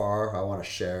how far I want to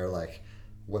share like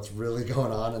what's really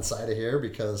going on inside of here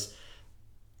because,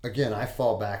 again, I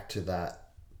fall back to that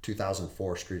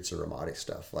 2004 Streets of Ramadi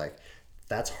stuff. Like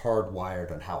that's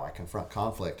hardwired on how I confront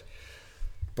conflict.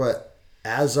 But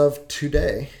as of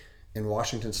today in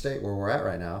Washington State, where we're at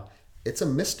right now, it's a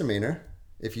misdemeanor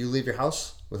if you leave your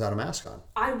house without a mask on.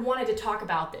 I wanted to talk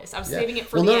about this. I was saving it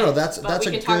for the end. That's we a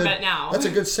can good, talk about it now. That's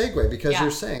a good segue because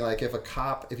you're saying like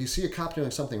if you see a cop doing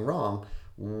something wrong,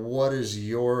 what is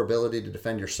your ability to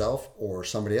defend yourself or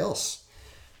somebody else?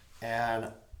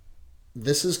 And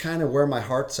this is kind of where my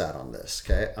heart's at on this.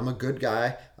 Okay, I'm a good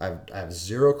guy. I have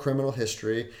zero criminal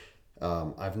history.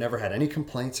 I've never had any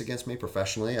complaints against me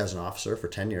professionally as an officer for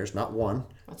 10 years, not one.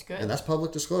 That's good. And that's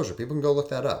public disclosure. People can go look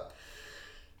that up.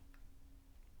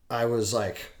 I was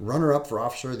like runner-up for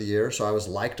Officer of the Year, so I was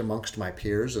liked amongst my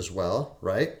peers as well,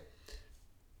 right?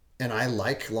 And I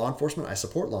like law enforcement. I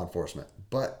support law enforcement.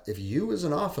 But if you as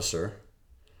an officer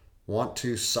want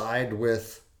to side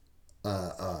with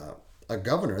a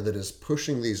governor that is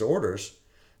pushing these orders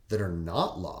that are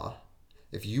not law,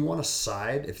 if you want to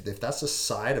side, if that's a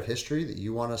side of history that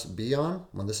you want to be on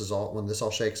when this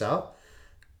all shakes out,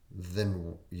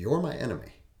 then you're my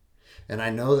enemy. And I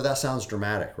know that sounds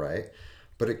dramatic, right?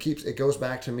 But it goes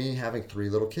back to me having 3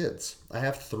 little kids. I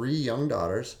have 3 young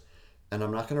daughters, and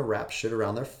I'm not going to wrap shit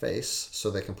around their face so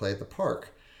they can play at the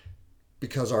park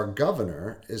because our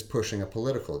governor is pushing a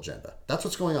political agenda. That's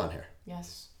what's going on here.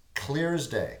 Yes. Clear as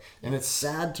day. And it's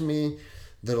sad to me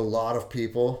that a lot of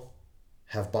people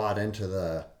have bought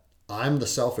into I'm the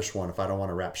selfish one if I don't want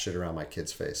to wrap shit around my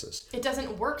kids' faces. It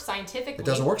doesn't work scientifically.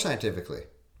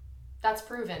 That's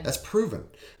proven.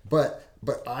 But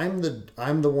I'm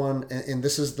the one, and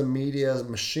this is the media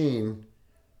machine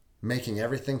making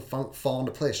everything fall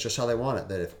into place just how they want it.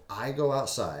 That if I go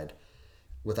outside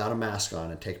without a mask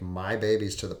on and take my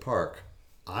babies to the park,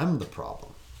 I'm the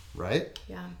problem, right?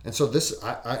 Yeah. And so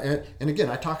and again,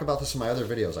 I talk about this in my other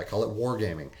videos. I call it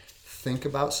wargaming. Think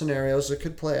about scenarios that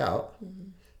could play out,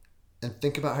 and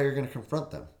think about how you're going to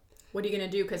confront them. What are you going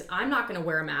to do? Because I'm not going to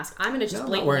wear a mask. I'm going to just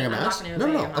blatantly... I'm not wearing a mask.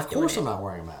 No. Of course I'm not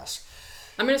wearing a mask.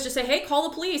 I'm going to just say, hey, call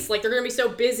the police. Like, they're going to be so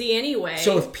busy anyway.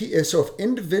 So if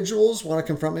individuals want to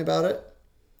confront me about it,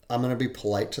 I'm going to be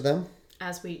polite to them.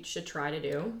 As we should try to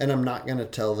do. And I'm not going to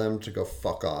tell them to go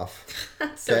fuck off.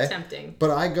 So tempting.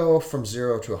 But I go from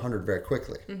 0 to 100 very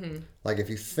quickly. Mm-hmm. Like, if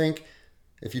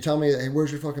you tell me, hey,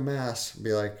 where's your fucking mask?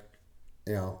 Be like,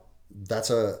 you know, that's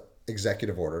a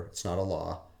executive order. It's not a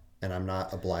law. And I'm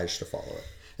not obliged to follow it.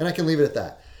 And I can leave it at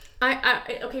that.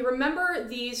 Okay, remember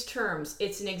these terms.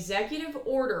 It's an executive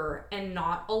order and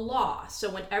not a law.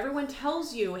 So when everyone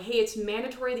tells you, hey, it's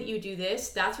mandatory that you do this,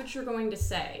 that's what you're going to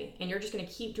say. And you're just going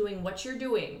to keep doing what you're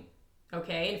doing.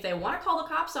 Okay? And if they want to call the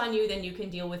cops on you, then you can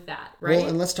deal with that, right? Well,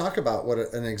 and let's talk about what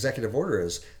an executive order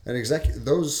is.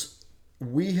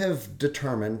 We have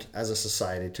determined as a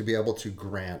society to be able to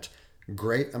grant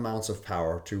great amounts of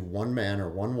power to one man or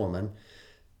one woman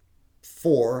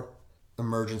for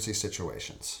emergency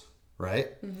situations.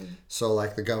 Right? Mm-hmm. So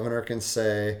like the governor can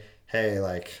say, hey,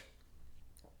 like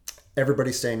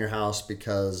everybody stay in your house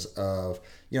because of,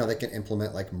 they can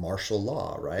implement like martial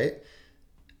law, right?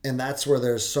 And that's where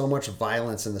there's so much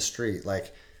violence in the street.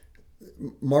 Like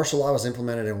martial law was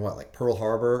implemented in what, like Pearl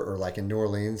Harbor or like in New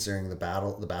Orleans during the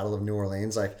Battle of New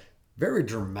Orleans, like very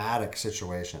dramatic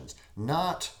situations,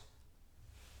 not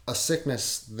a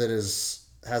sickness that has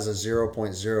a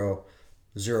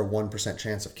 0.001%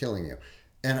 chance of killing you.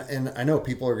 And I know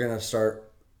people are going to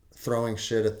start throwing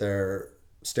shit at their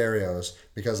stereos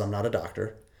because I'm not a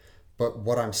doctor. But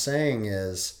what I'm saying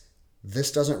is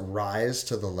this doesn't rise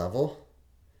to the level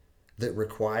that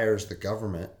requires the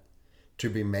government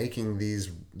to be making these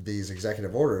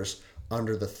executive orders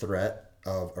under the threat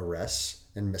of arrests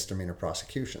and misdemeanor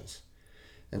prosecutions.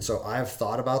 And so I've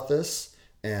thought about this,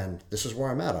 and this is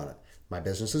where I'm at on it. My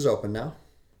business is open now.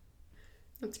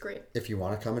 That's great. If you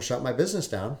want to come and shut my business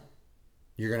down,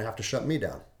 you're going to have to shut me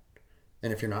down.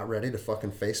 And if you're not ready to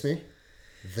fucking face me,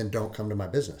 then don't come to my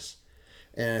business.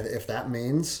 And if that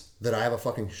means that I have a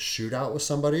fucking shootout with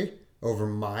somebody over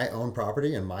my own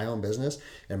property and my own business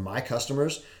and my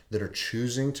customers that are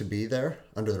choosing to be there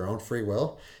under their own free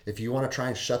will, if you want to try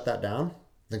and shut that down,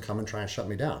 then come and try and shut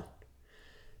me down.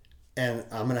 And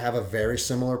I'm going to have a very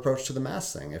similar approach to the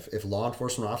mask thing. If law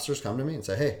enforcement officers come to me and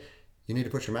say, hey, you need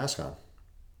to put your mask on,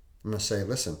 I'm going to say,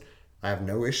 listen, I have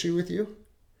no issue with you.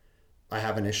 I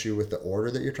have an issue with the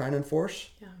order that you're trying to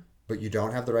enforce, but you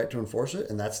don't have the right to enforce it,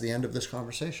 and that's the end of this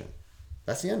conversation.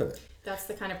 That's the end of it. That's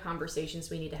the kind of conversations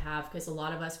we need to have, because a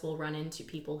lot of us will run into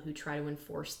people who try to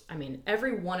enforce. I mean,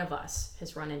 every one of us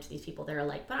has run into these people that are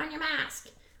like, put on your mask,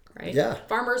 right? Yeah.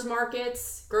 Farmers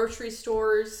markets, grocery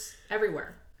stores,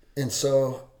 everywhere. And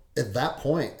so at that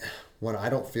point, when I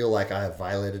don't feel like I have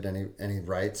violated any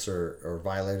rights or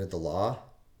violated the law,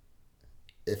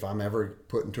 if I'm ever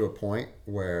put into a point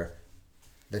where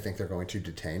they think they're going to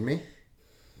detain me,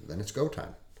 then it's go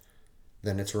time.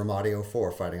 Then it's Ramadi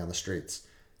 04 fighting on the streets.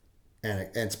 And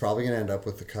it's probably going to end up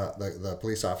with the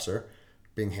police officer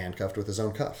being handcuffed with his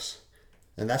own cuffs.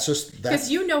 And that's just...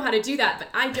 Because you know how to do that, but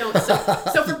I don't.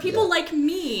 So for people like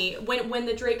me, when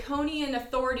the draconian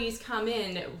authorities come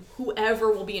in,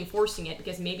 whoever will be enforcing it,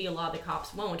 because maybe a lot of the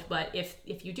cops won't, but if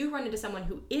you do run into someone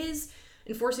who is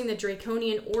enforcing the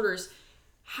draconian orders...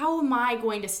 How am I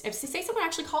going to, if say someone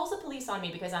actually calls the police on me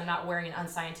because I'm not wearing an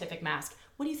unscientific mask,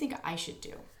 what do you think I should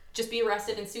do? Just be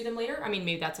arrested and sue them later? I mean,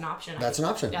 maybe that's an option. That's an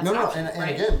option. And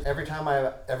again, every time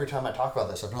I talk about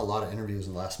this, I've done a lot of interviews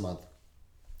in the last month.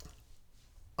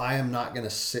 I am not going to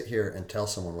sit here and tell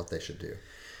someone what they should do,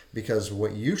 because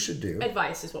what you should do...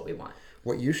 Advice is what we want.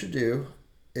 What you should do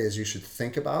is you should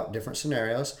think about different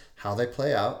scenarios, how they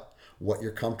play out, what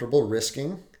you're comfortable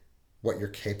risking, what you're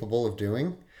capable of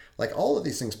doing. Like, all of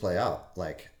these things play out.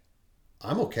 Like,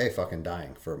 I'm okay fucking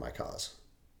dying for my cause.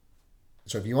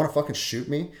 So if you want to fucking shoot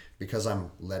me because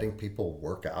I'm letting people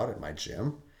work out at my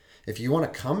gym, if you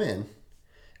want to come in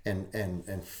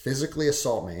and physically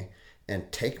assault me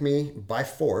and take me by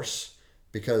force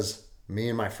because me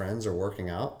and my friends are working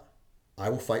out, I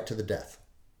will fight to the death.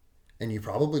 And you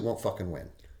probably won't fucking win.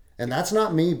 And that's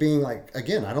not me being like,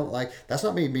 again, that's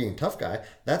not me being a tough guy.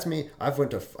 That's me. I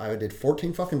did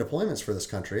 14 fucking deployments for this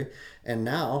country. And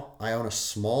now I own a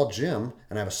small gym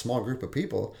and I have a small group of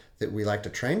people that we like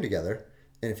to train together.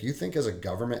 And if you think as a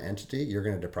government entity, you're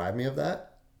going to deprive me of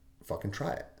that, fucking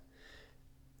try it.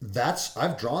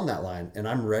 I've drawn that line and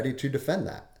I'm ready to defend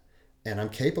that. And I'm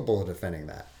capable of defending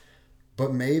that.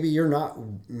 But maybe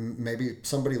maybe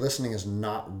somebody listening is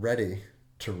not ready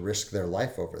to risk their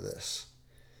life over this.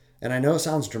 And I know it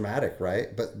sounds dramatic,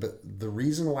 right? But the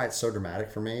reason why it's so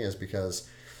dramatic for me is because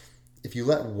if you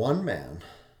let one man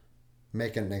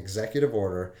make an executive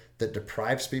order that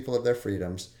deprives people of their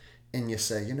freedoms, and you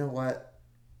say, you know what,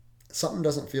 something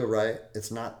doesn't feel right. It's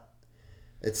not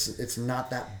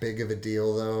that big of a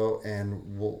deal though,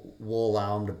 and we'll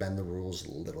allow them to bend the rules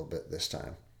a little bit this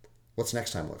time. What's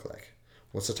next time look like?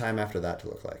 What's the time after that to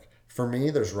look like? For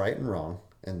me, there's right and wrong,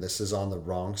 and this is on the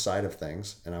wrong side of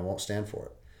things, and I won't stand for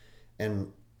it.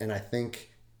 And I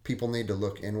think people need to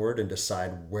look inward and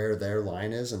decide where their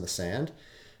line is in the sand.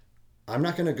 I'm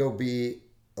not going to go be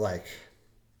like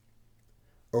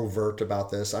overt about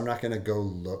this. I'm not going to go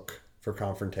look for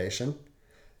confrontation.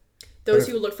 Those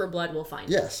who look for blood will find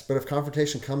it. Yes, but if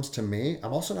confrontation comes to me,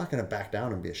 I'm also not going to back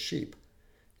down and be a sheep.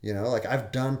 You know, like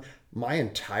I've done, my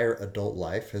entire adult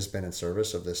life has been in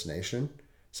service of this nation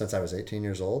since I was 18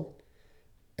 years old.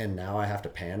 And now I have to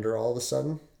pander all of a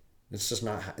sudden. It's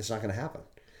not going to happen.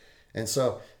 And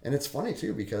so, and it's funny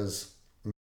too, because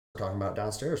we're talking about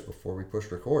downstairs before we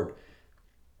pushed record.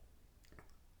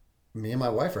 Me and my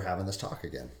wife are having this talk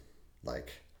again.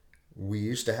 Like we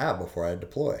used to have before I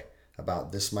deploy,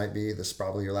 about this is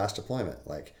probably your last deployment.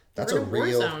 Like that's a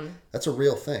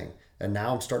real thing. And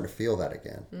now I'm starting to feel that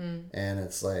again. And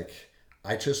it's like,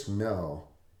 I just know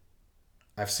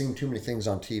I've seen too many things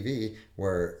on TV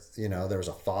where, you know, there was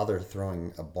a father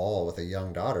throwing a ball with a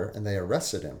young daughter and they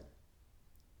arrested him.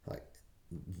 Like,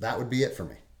 that would be it for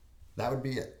me. That would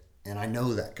be it. And I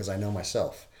know that because I know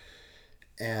myself.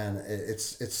 And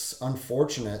it's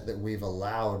unfortunate that we've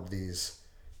allowed these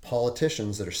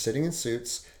politicians that are sitting in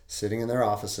suits, sitting in their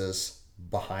offices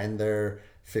behind their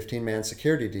 15-man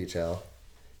security detail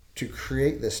to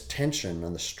create this tension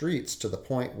on the streets to the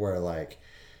point where, like,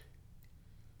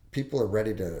 people are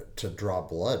ready to draw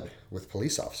blood with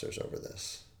police officers over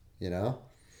this, you know?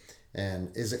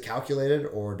 And is it calculated,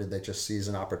 or did they just seize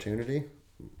an opportunity?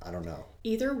 I don't know.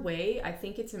 Either way, I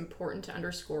think it's important to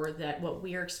underscore that what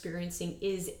we are experiencing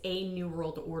is a new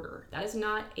world order. That is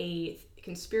not a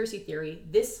conspiracy theory.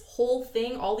 This whole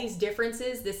thing, all these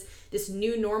differences, this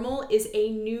new normal is a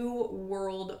new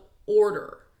world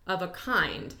order of a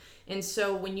kind. And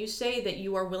so when you say that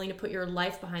you are willing to put your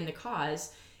life behind the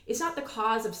cause, it's not the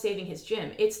cause of saving his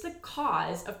gym. It's the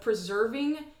cause of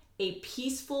preserving a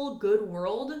peaceful, good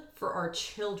world for our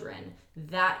children.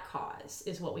 That cause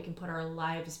is what we can put our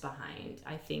lives behind,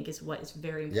 I think, is what is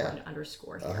very important to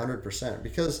underscore here. 100%.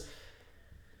 Because,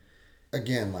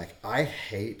 again, like, I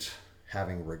hate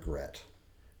having regret.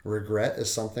 Regret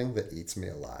is something that eats me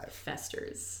alive.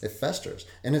 It festers.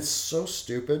 And it's so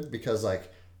stupid because,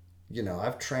 like, you know,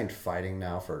 I've trained fighting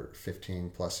now for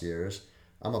 15 plus years.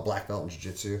 I'm a black belt in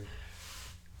jiu-jitsu.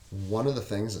 One of the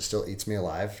things that still eats me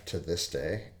alive to this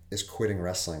day is quitting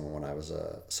wrestling when I was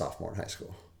a sophomore in high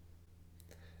school.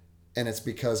 And it's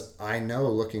because I know,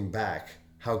 looking back,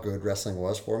 how good wrestling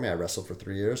was for me. I wrestled for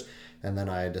 3 years, and then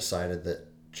I decided that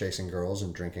chasing girls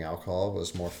and drinking alcohol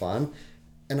was more fun,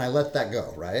 and I let that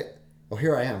go, right? Well,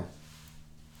 here I am,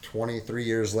 23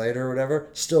 years later or whatever,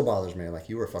 still bothers me. I'm like,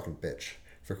 you were a fucking bitch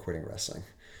for quitting wrestling.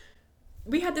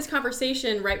 We had this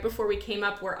conversation right before we came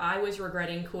up where I was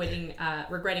regretting quitting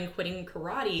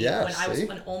karate when I was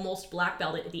an almost black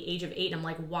belt at the age of 8. I'm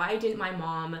like, why didn't my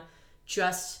mom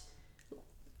just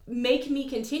make me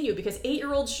continue? Because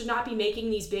 8-year-olds should not be making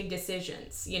these big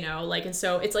decisions, you know? Like, and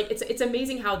so it's like, it's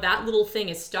amazing how that little thing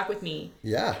is stuck with me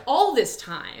all this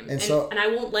time. And I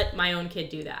won't let my own kid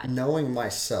do that. Knowing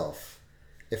myself,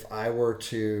 if I were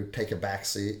to take a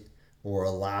backseat or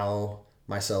allow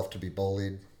myself to be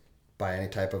bullied by any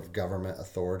type of government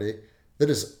authority that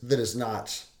is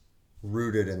not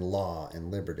rooted in law and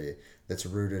liberty, that's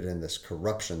rooted in this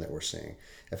corruption that we're seeing.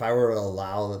 If I were to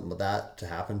allow that to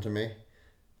happen to me,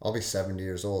 I'll be 70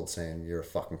 years old saying, you're a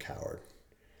fucking coward.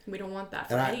 We don't want that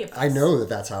for any of us. I know that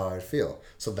that's how I feel.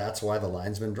 So that's why the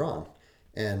line's been drawn.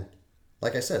 And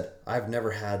like I said, I've never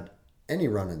had any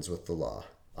run-ins with the law.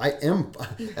 As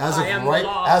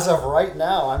of right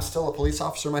now, I'm still a police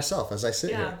officer myself as I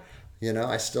sit here. You know,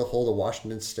 I still hold a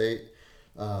Washington State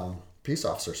peace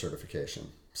officer certification.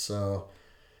 So,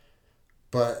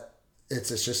 but it's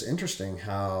just interesting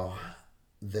how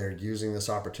they're using this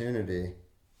opportunity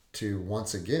to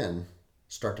once again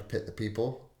start to pit the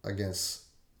people against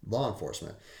law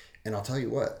enforcement. And I'll tell you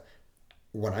what,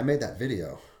 when I made that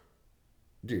video,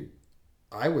 dude,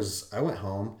 I went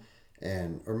home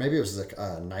or maybe it was like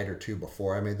a night or two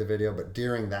before I made the video, but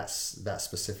during that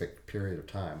specific period of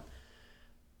time,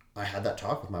 I had that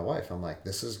talk with my wife. I'm like,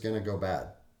 this is going to go bad.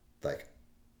 Like,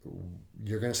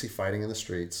 you're going to see fighting in the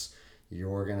streets.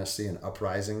 You're going to see an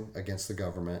uprising against the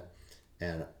government.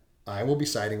 And I will be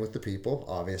siding with the people,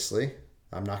 obviously.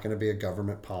 I'm not going to be a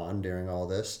government pawn during all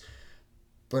this.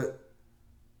 But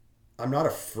I'm not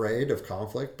afraid of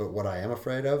conflict. But what I am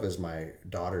afraid of is my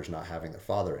daughters not having their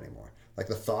father anymore. Like,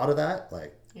 the thought of that,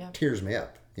 tears me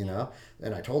up, you know?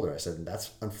 And I told her, I said,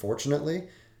 that's unfortunately...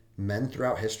 men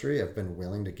throughout history have been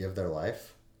willing to give their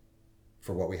life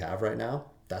for what we have right now.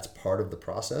 That's part of the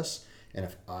process. And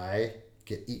if I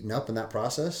get eaten up in that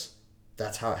process,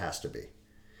 that's how it has to be.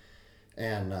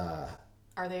 And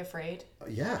are they afraid?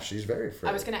 Yeah, she's very afraid.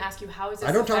 I was going to ask you, how is this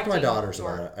I don't talk to my daughters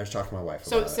about it. I just talk to my wife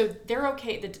about it. So they're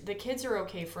okay. The kids are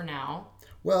okay for now.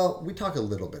 Well, we talk a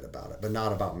little bit about it, but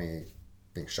not about me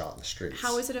being shot in the streets.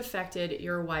 How has it affected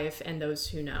your wife and those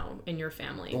who know in your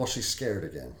family? Well, she's scared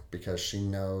again because she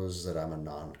knows that I'm a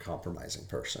non-compromising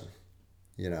person,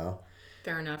 you know?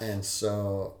 Fair enough. And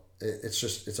so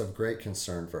it's of great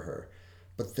concern for her.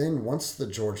 But then once the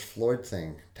George Floyd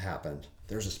thing happened,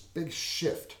 there's this big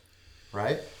shift,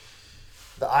 right?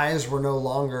 The eyes were no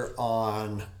longer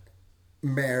on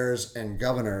mayors and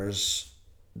governors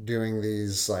doing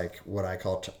these, like what I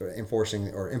call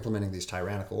enforcing or implementing these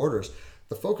tyrannical orders.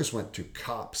 The focus went to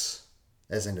cops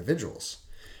as individuals.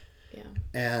 Yeah.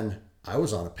 And I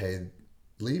was on a paid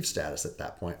leave status at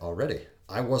that point already.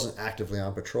 I wasn't actively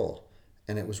on patrol.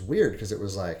 And it was weird because it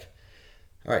was like,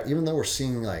 all right, even though we're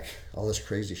seeing like all this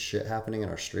crazy shit happening in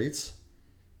our streets,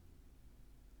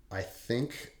 I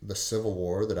think the civil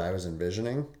war that I was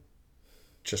envisioning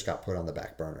just got put on the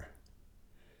back burner.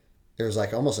 It was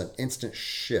like almost an instant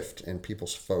shift in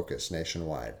people's focus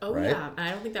nationwide. Oh, right? yeah. And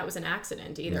I don't think that was an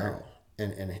accident either. No.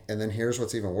 And then here's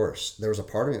what's even worse. There was a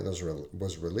part of me that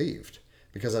was relieved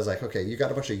because I was like, okay, you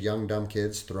got a bunch of young, dumb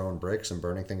kids throwing bricks and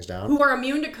burning things down. Who are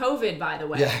immune to COVID, by the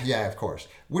way. Yeah, of course.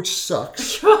 Which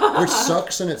sucks. Which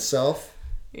sucks in itself.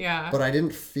 Yeah. But I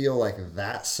didn't feel like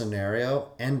that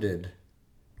scenario ended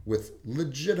with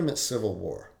legitimate civil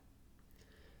war.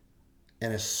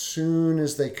 And as soon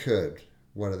as they could,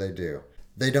 what do?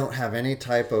 They don't have any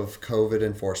type of COVID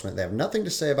enforcement. They have nothing to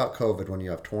say about COVID when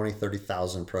you have 20,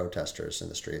 30,000 protesters in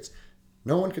the streets.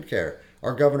 No one could care.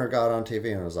 Our governor got on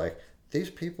TV and was like, these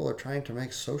people are trying to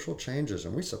make social changes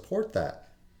and we support that.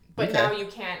 But okay. Now you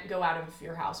can't go out of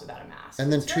your house without a mask.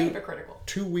 And then it's very hypocritical.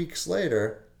 2 weeks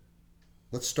later,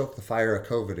 let's stoke the fire of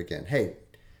COVID again. Hey,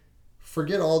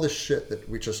 forget all this shit that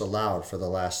we just allowed for the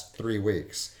last 3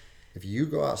 weeks. If you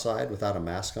go outside without a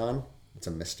mask on, it's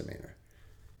a misdemeanor.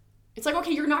 It's like,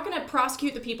 okay, you're not going to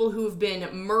prosecute the people who've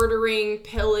been murdering,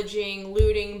 pillaging,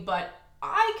 looting, but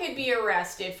I could be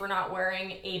arrested for not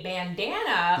wearing a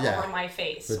bandana over my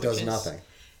face. It does nothing.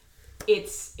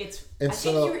 It's. I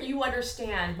think you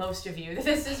understand, most of you, that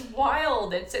this is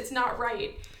wild. It's not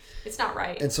right. It's not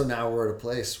right. And so now we're at a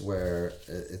place where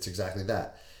it's exactly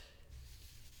that.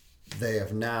 They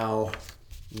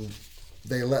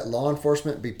let law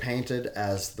enforcement be painted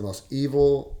as the most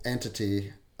evil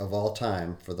entity of all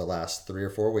time for the last 3 or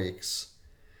 4 weeks.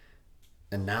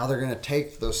 And now they're going to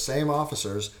take those same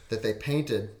officers that they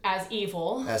painted as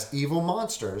evil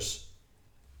monsters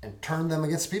and turn them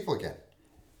against people again.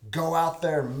 Go out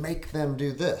there and make them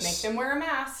do this. Make them wear a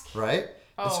mask. Right?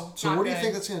 Oh, so what do you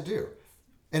think that's going to do?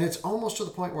 And it's almost to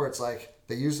the point where it's like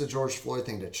they use the George Floyd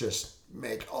thing to just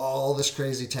make all this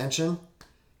crazy tension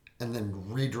and then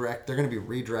redirect. They're going to be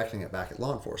redirecting it back at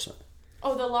law enforcement.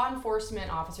 Oh, the law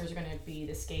enforcement officers are going to be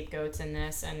the scapegoats in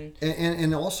this.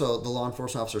 And also the law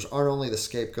enforcement officers aren't only the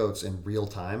scapegoats in real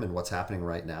time and what's happening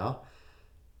right now,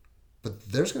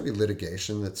 but there's going to be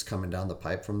litigation that's coming down the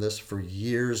pipe from this for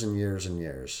years and years and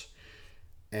years.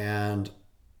 And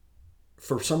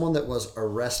for someone that was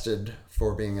arrested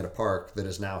for being at a park that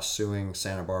is now suing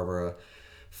Santa Barbara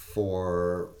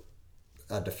for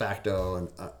a de facto and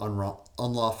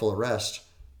unlawful arrest,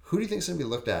 who do you think is going to be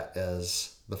looked at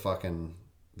as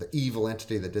the evil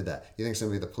entity that did that? You think it's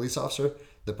going to be the police officer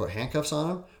that put handcuffs on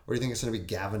him? Or do you think it's going to be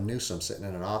Gavin Newsom sitting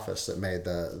in an office that made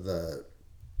the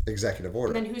executive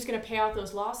order? And then who's going to pay out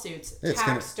those lawsuits?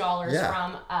 Tax dollars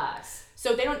from us.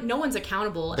 So no one's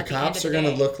accountable at the end of the day. The cops are going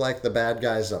to look like the bad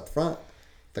guys up front.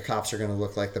 The cops are going to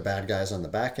look like the bad guys on the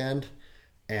back end.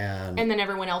 And then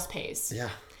everyone else pays. Yeah.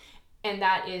 And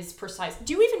that is precise.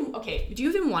 Do you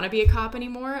even want to be a cop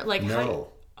anymore? Like,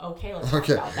 no. Okay, let's talk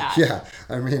about that. Yeah,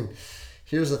 I mean,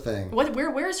 here's the thing.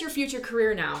 Where's your future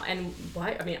career now, and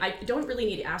why? I mean, I don't really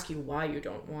need to ask you why you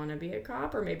don't want to be a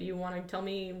cop, or maybe you want to tell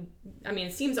me. I mean,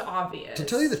 it seems obvious. To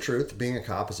tell you the truth, being a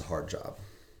cop is a hard job,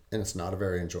 and it's not a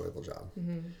very enjoyable job.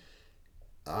 Mm-hmm.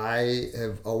 I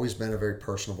have always been a very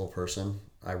personable person.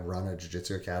 I run a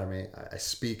jiu-jitsu academy. I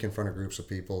speak in front of groups of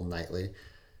people nightly,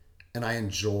 and I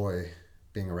enjoy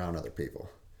being around other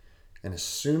people. And as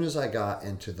soon as I got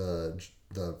into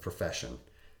the profession,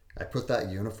 I put that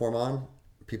uniform on,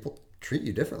 people treat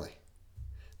you differently.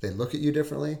 They look at you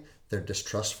differently. They're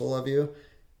distrustful of you.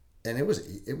 And it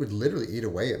would literally eat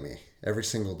away at me every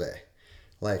single day.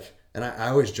 Like, and I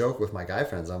always joke with my guy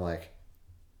friends, I'm like,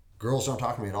 girls don't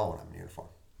talk to me at all when I'm in uniform.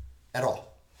 At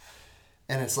all.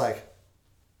 And it's like,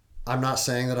 I'm not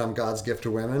saying that I'm God's gift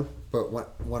to women, but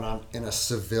when I'm in a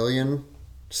civilian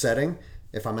setting,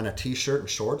 if I'm in a t-shirt and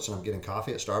shorts and I'm getting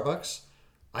coffee at Starbucks,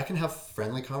 I can have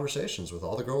friendly conversations with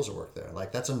all the girls that work there.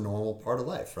 Like, that's a normal part of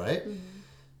life, right? Mm-hmm.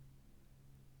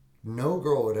 No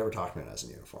girl would ever talk to me when I was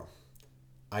in uniform.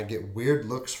 I get weird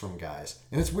looks from guys.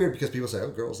 And it's weird because people say, oh,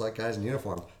 girls like guys in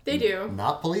uniform. They do.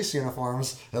 Not police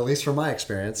uniforms, at least from my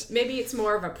experience. Maybe it's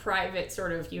more of a private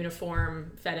sort of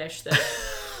uniform fetish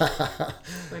that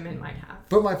women might have.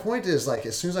 But my point is, like,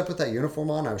 as soon as I put that uniform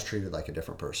on, I was treated like a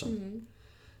different person. Mm-hmm.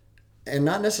 And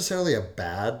not necessarily a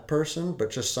bad person,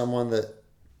 but just someone that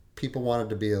people wanted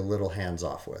to be a little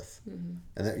hands-off with. Mm-hmm.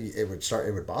 And that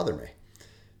it would bother me.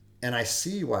 And I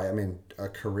see why. I mean, a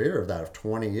career of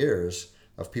 20 years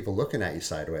of people looking at you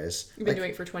sideways. You've been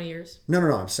doing it for 20 years? No.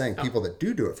 I'm saying people that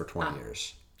do it for 20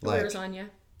 years. Like, wears on you.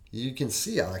 You can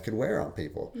see how that could wear on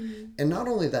people. Mm-hmm. And not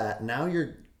only that, now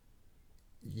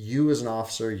you as an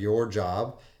officer, your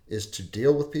job is to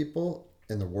deal with people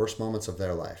in the worst moments of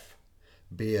their life.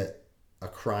 Be it a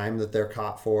crime that they're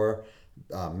caught for,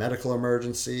 a medical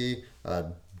emergency, a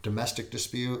domestic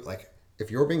dispute. Like,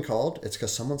 if you're being called, it's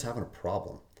because someone's having a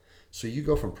problem. So you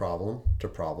go from problem to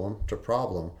problem to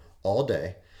problem all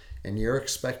day, and you're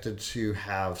expected to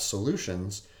have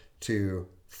solutions to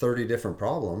 30 different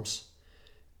problems,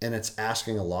 and it's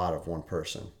asking a lot of one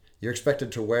person. You're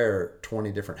expected to wear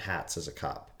 20 different hats as a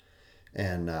cop.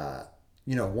 And,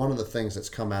 one of the things that's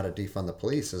come out of Defund the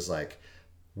Police is like,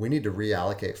 we need to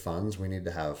reallocate funds. We need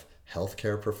to have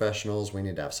healthcare professionals. We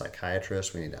need to have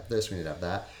psychiatrists. We need to have this. We need to have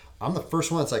that. I'm the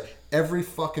first one that's like, every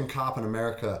fucking cop in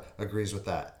America agrees with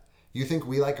that. You think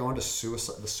we like going to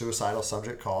the suicidal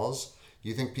subject calls?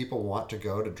 You think people want to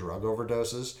go to drug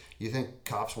overdoses? You think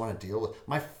cops want to deal with...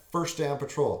 My first day on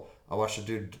patrol, I watched a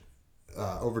dude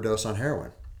overdose on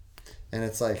heroin. And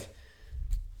it's like,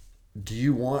 do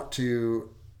you want to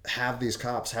have these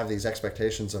cops have these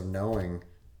expectations of knowing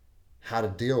how to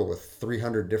deal with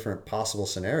 300 different possible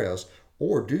scenarios?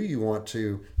 Or do you want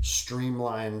to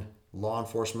streamline law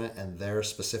enforcement and their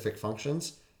specific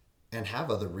functions and have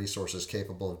other resources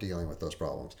capable of dealing with those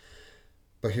problems?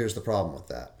 But here's the problem with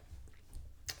that.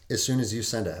 As soon as you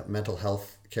send a mental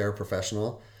health care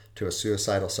professional to a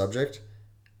suicidal subject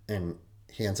and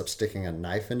he ends up sticking a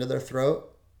knife into their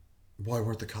throat, why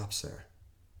weren't the cops there?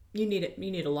 You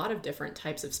need a lot of different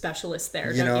types of specialists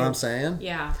there. You know what I'm saying?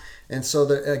 Yeah. And so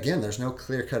again, there's no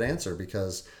clear-cut answer,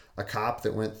 because a cop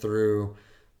that went through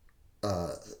a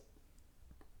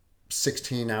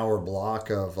 16-hour block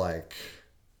of like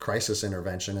crisis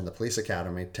intervention in the police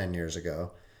academy 10 years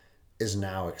ago is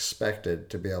now expected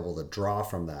to be able to draw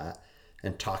from that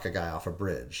and talk a guy off a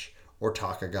bridge, or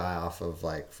talk a guy off of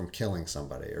like from killing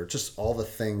somebody, or just all the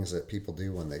things that people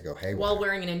do when they go haywire. While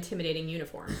wearing an intimidating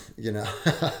uniform. Yeah.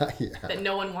 That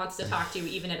no one wants to talk to,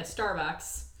 even at a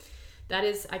Starbucks. That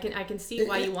is, I can see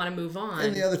why you want to move on.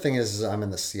 And the other thing is I'm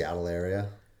in the Seattle area,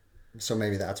 so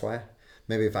maybe that's why.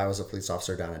 Maybe if I was a police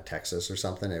officer down in Texas or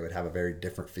something, it would have a very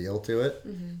different feel to it.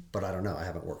 Mm-hmm. But I don't know. I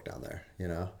haven't worked down there,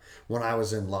 When I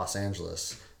was in Los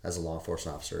Angeles as a law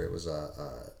enforcement officer,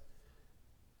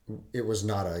 it was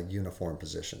not a uniform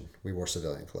position. We wore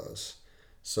civilian clothes.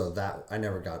 So that I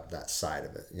never got that side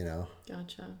of it,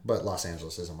 Gotcha. But Los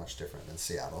Angeles isn't much different than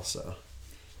Seattle, so.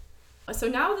 So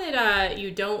now that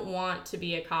you don't want to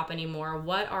be a cop anymore,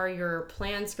 what are your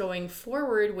plans going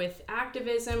forward with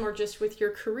activism or just with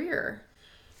your career?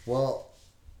 Well,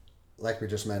 like we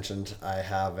just mentioned, I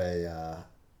have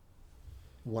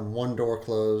when one door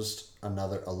closed, a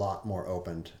lot more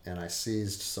opened, and I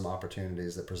seized some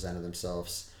opportunities that presented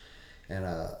themselves. And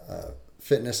a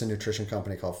fitness and nutrition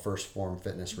company called First Form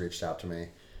Fitness reached out to me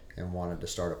and wanted to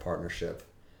start a partnership.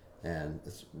 And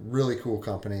it's a really cool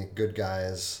company, good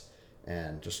guys,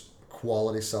 and just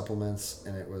quality supplements.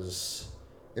 And it was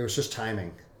just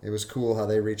timing. It was cool how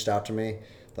they reached out to me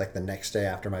like the next day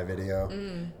after my video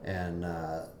and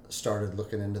started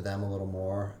looking into them a little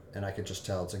more. And I could just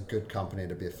tell it's a good company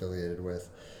to be affiliated with.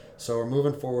 So we're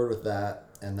moving forward with that.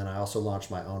 And then I also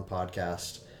launched my own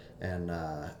podcast, and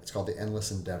it's called The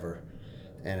Endless Endeavor.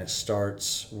 And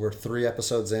we're 3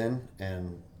 episodes in,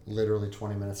 and literally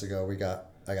 20 minutes ago I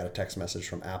got a text message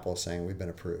from Apple saying we've been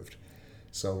approved.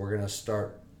 So we're going to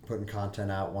start putting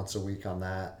content out once a week on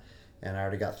that. And I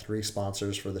already got 3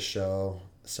 sponsors for the show.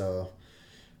 So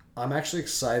I'm actually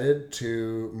excited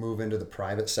to move into the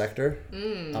private sector.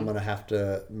 I'm going to have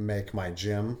to make my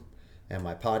gym and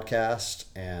my podcast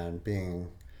and being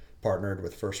partnered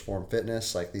with First Form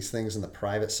Fitness, like these things in the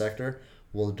private sector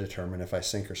will determine if I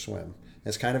sink or swim.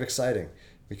 It's kind of exciting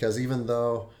because even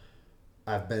though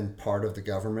I've been part of the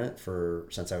government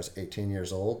since I was 18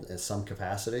 years old in some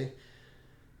capacity,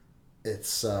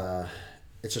 it's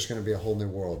just going to be a whole new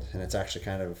world, and it's actually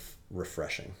kind of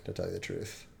refreshing, to tell you the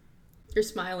truth. You're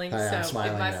smiling, I'm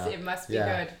smiling now. It must be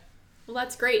good. Well,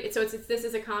 that's great. So this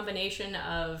is a combination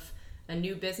of a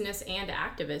new business and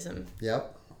activism.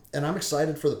 Yep. And I'm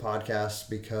excited for the podcast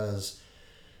because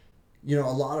a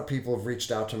lot of people have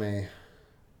reached out to me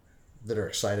that are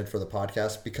excited for the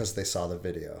podcast because they saw the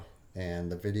video.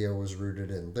 And the video was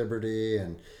rooted in liberty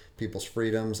and people's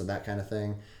freedoms and that kind of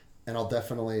thing. And I'll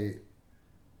definitely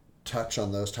touch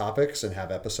on those topics and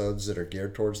have episodes that are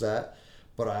geared towards that.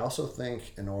 But I also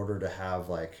think in order to have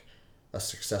like a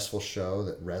successful show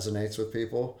that resonates with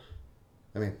people,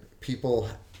 I mean, people's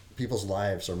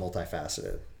lives are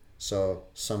multifaceted. So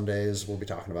some days we'll be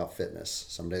talking about fitness.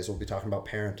 Some days we'll be talking about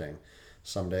parenting.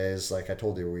 Some days, like I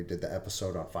told you, we did the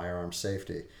episode on firearm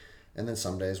safety. And then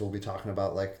some days we'll be talking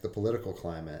about like the political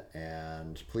climate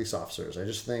and police officers. I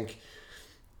just think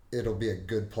it'll be a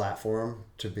good platform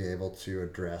to be able to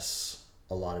address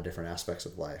a lot of different aspects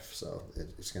of life. So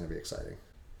it's going to be exciting.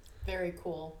 Very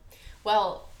cool.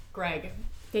 Well, Greg,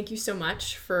 thank you so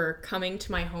much for coming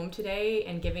to my home today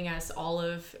and giving us all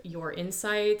of your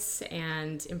insights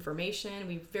and information.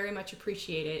 We very much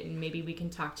appreciate it, and maybe we can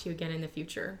talk to you again in the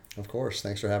future. Of course.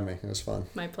 Thanks for having me. It was fun.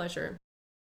 My pleasure.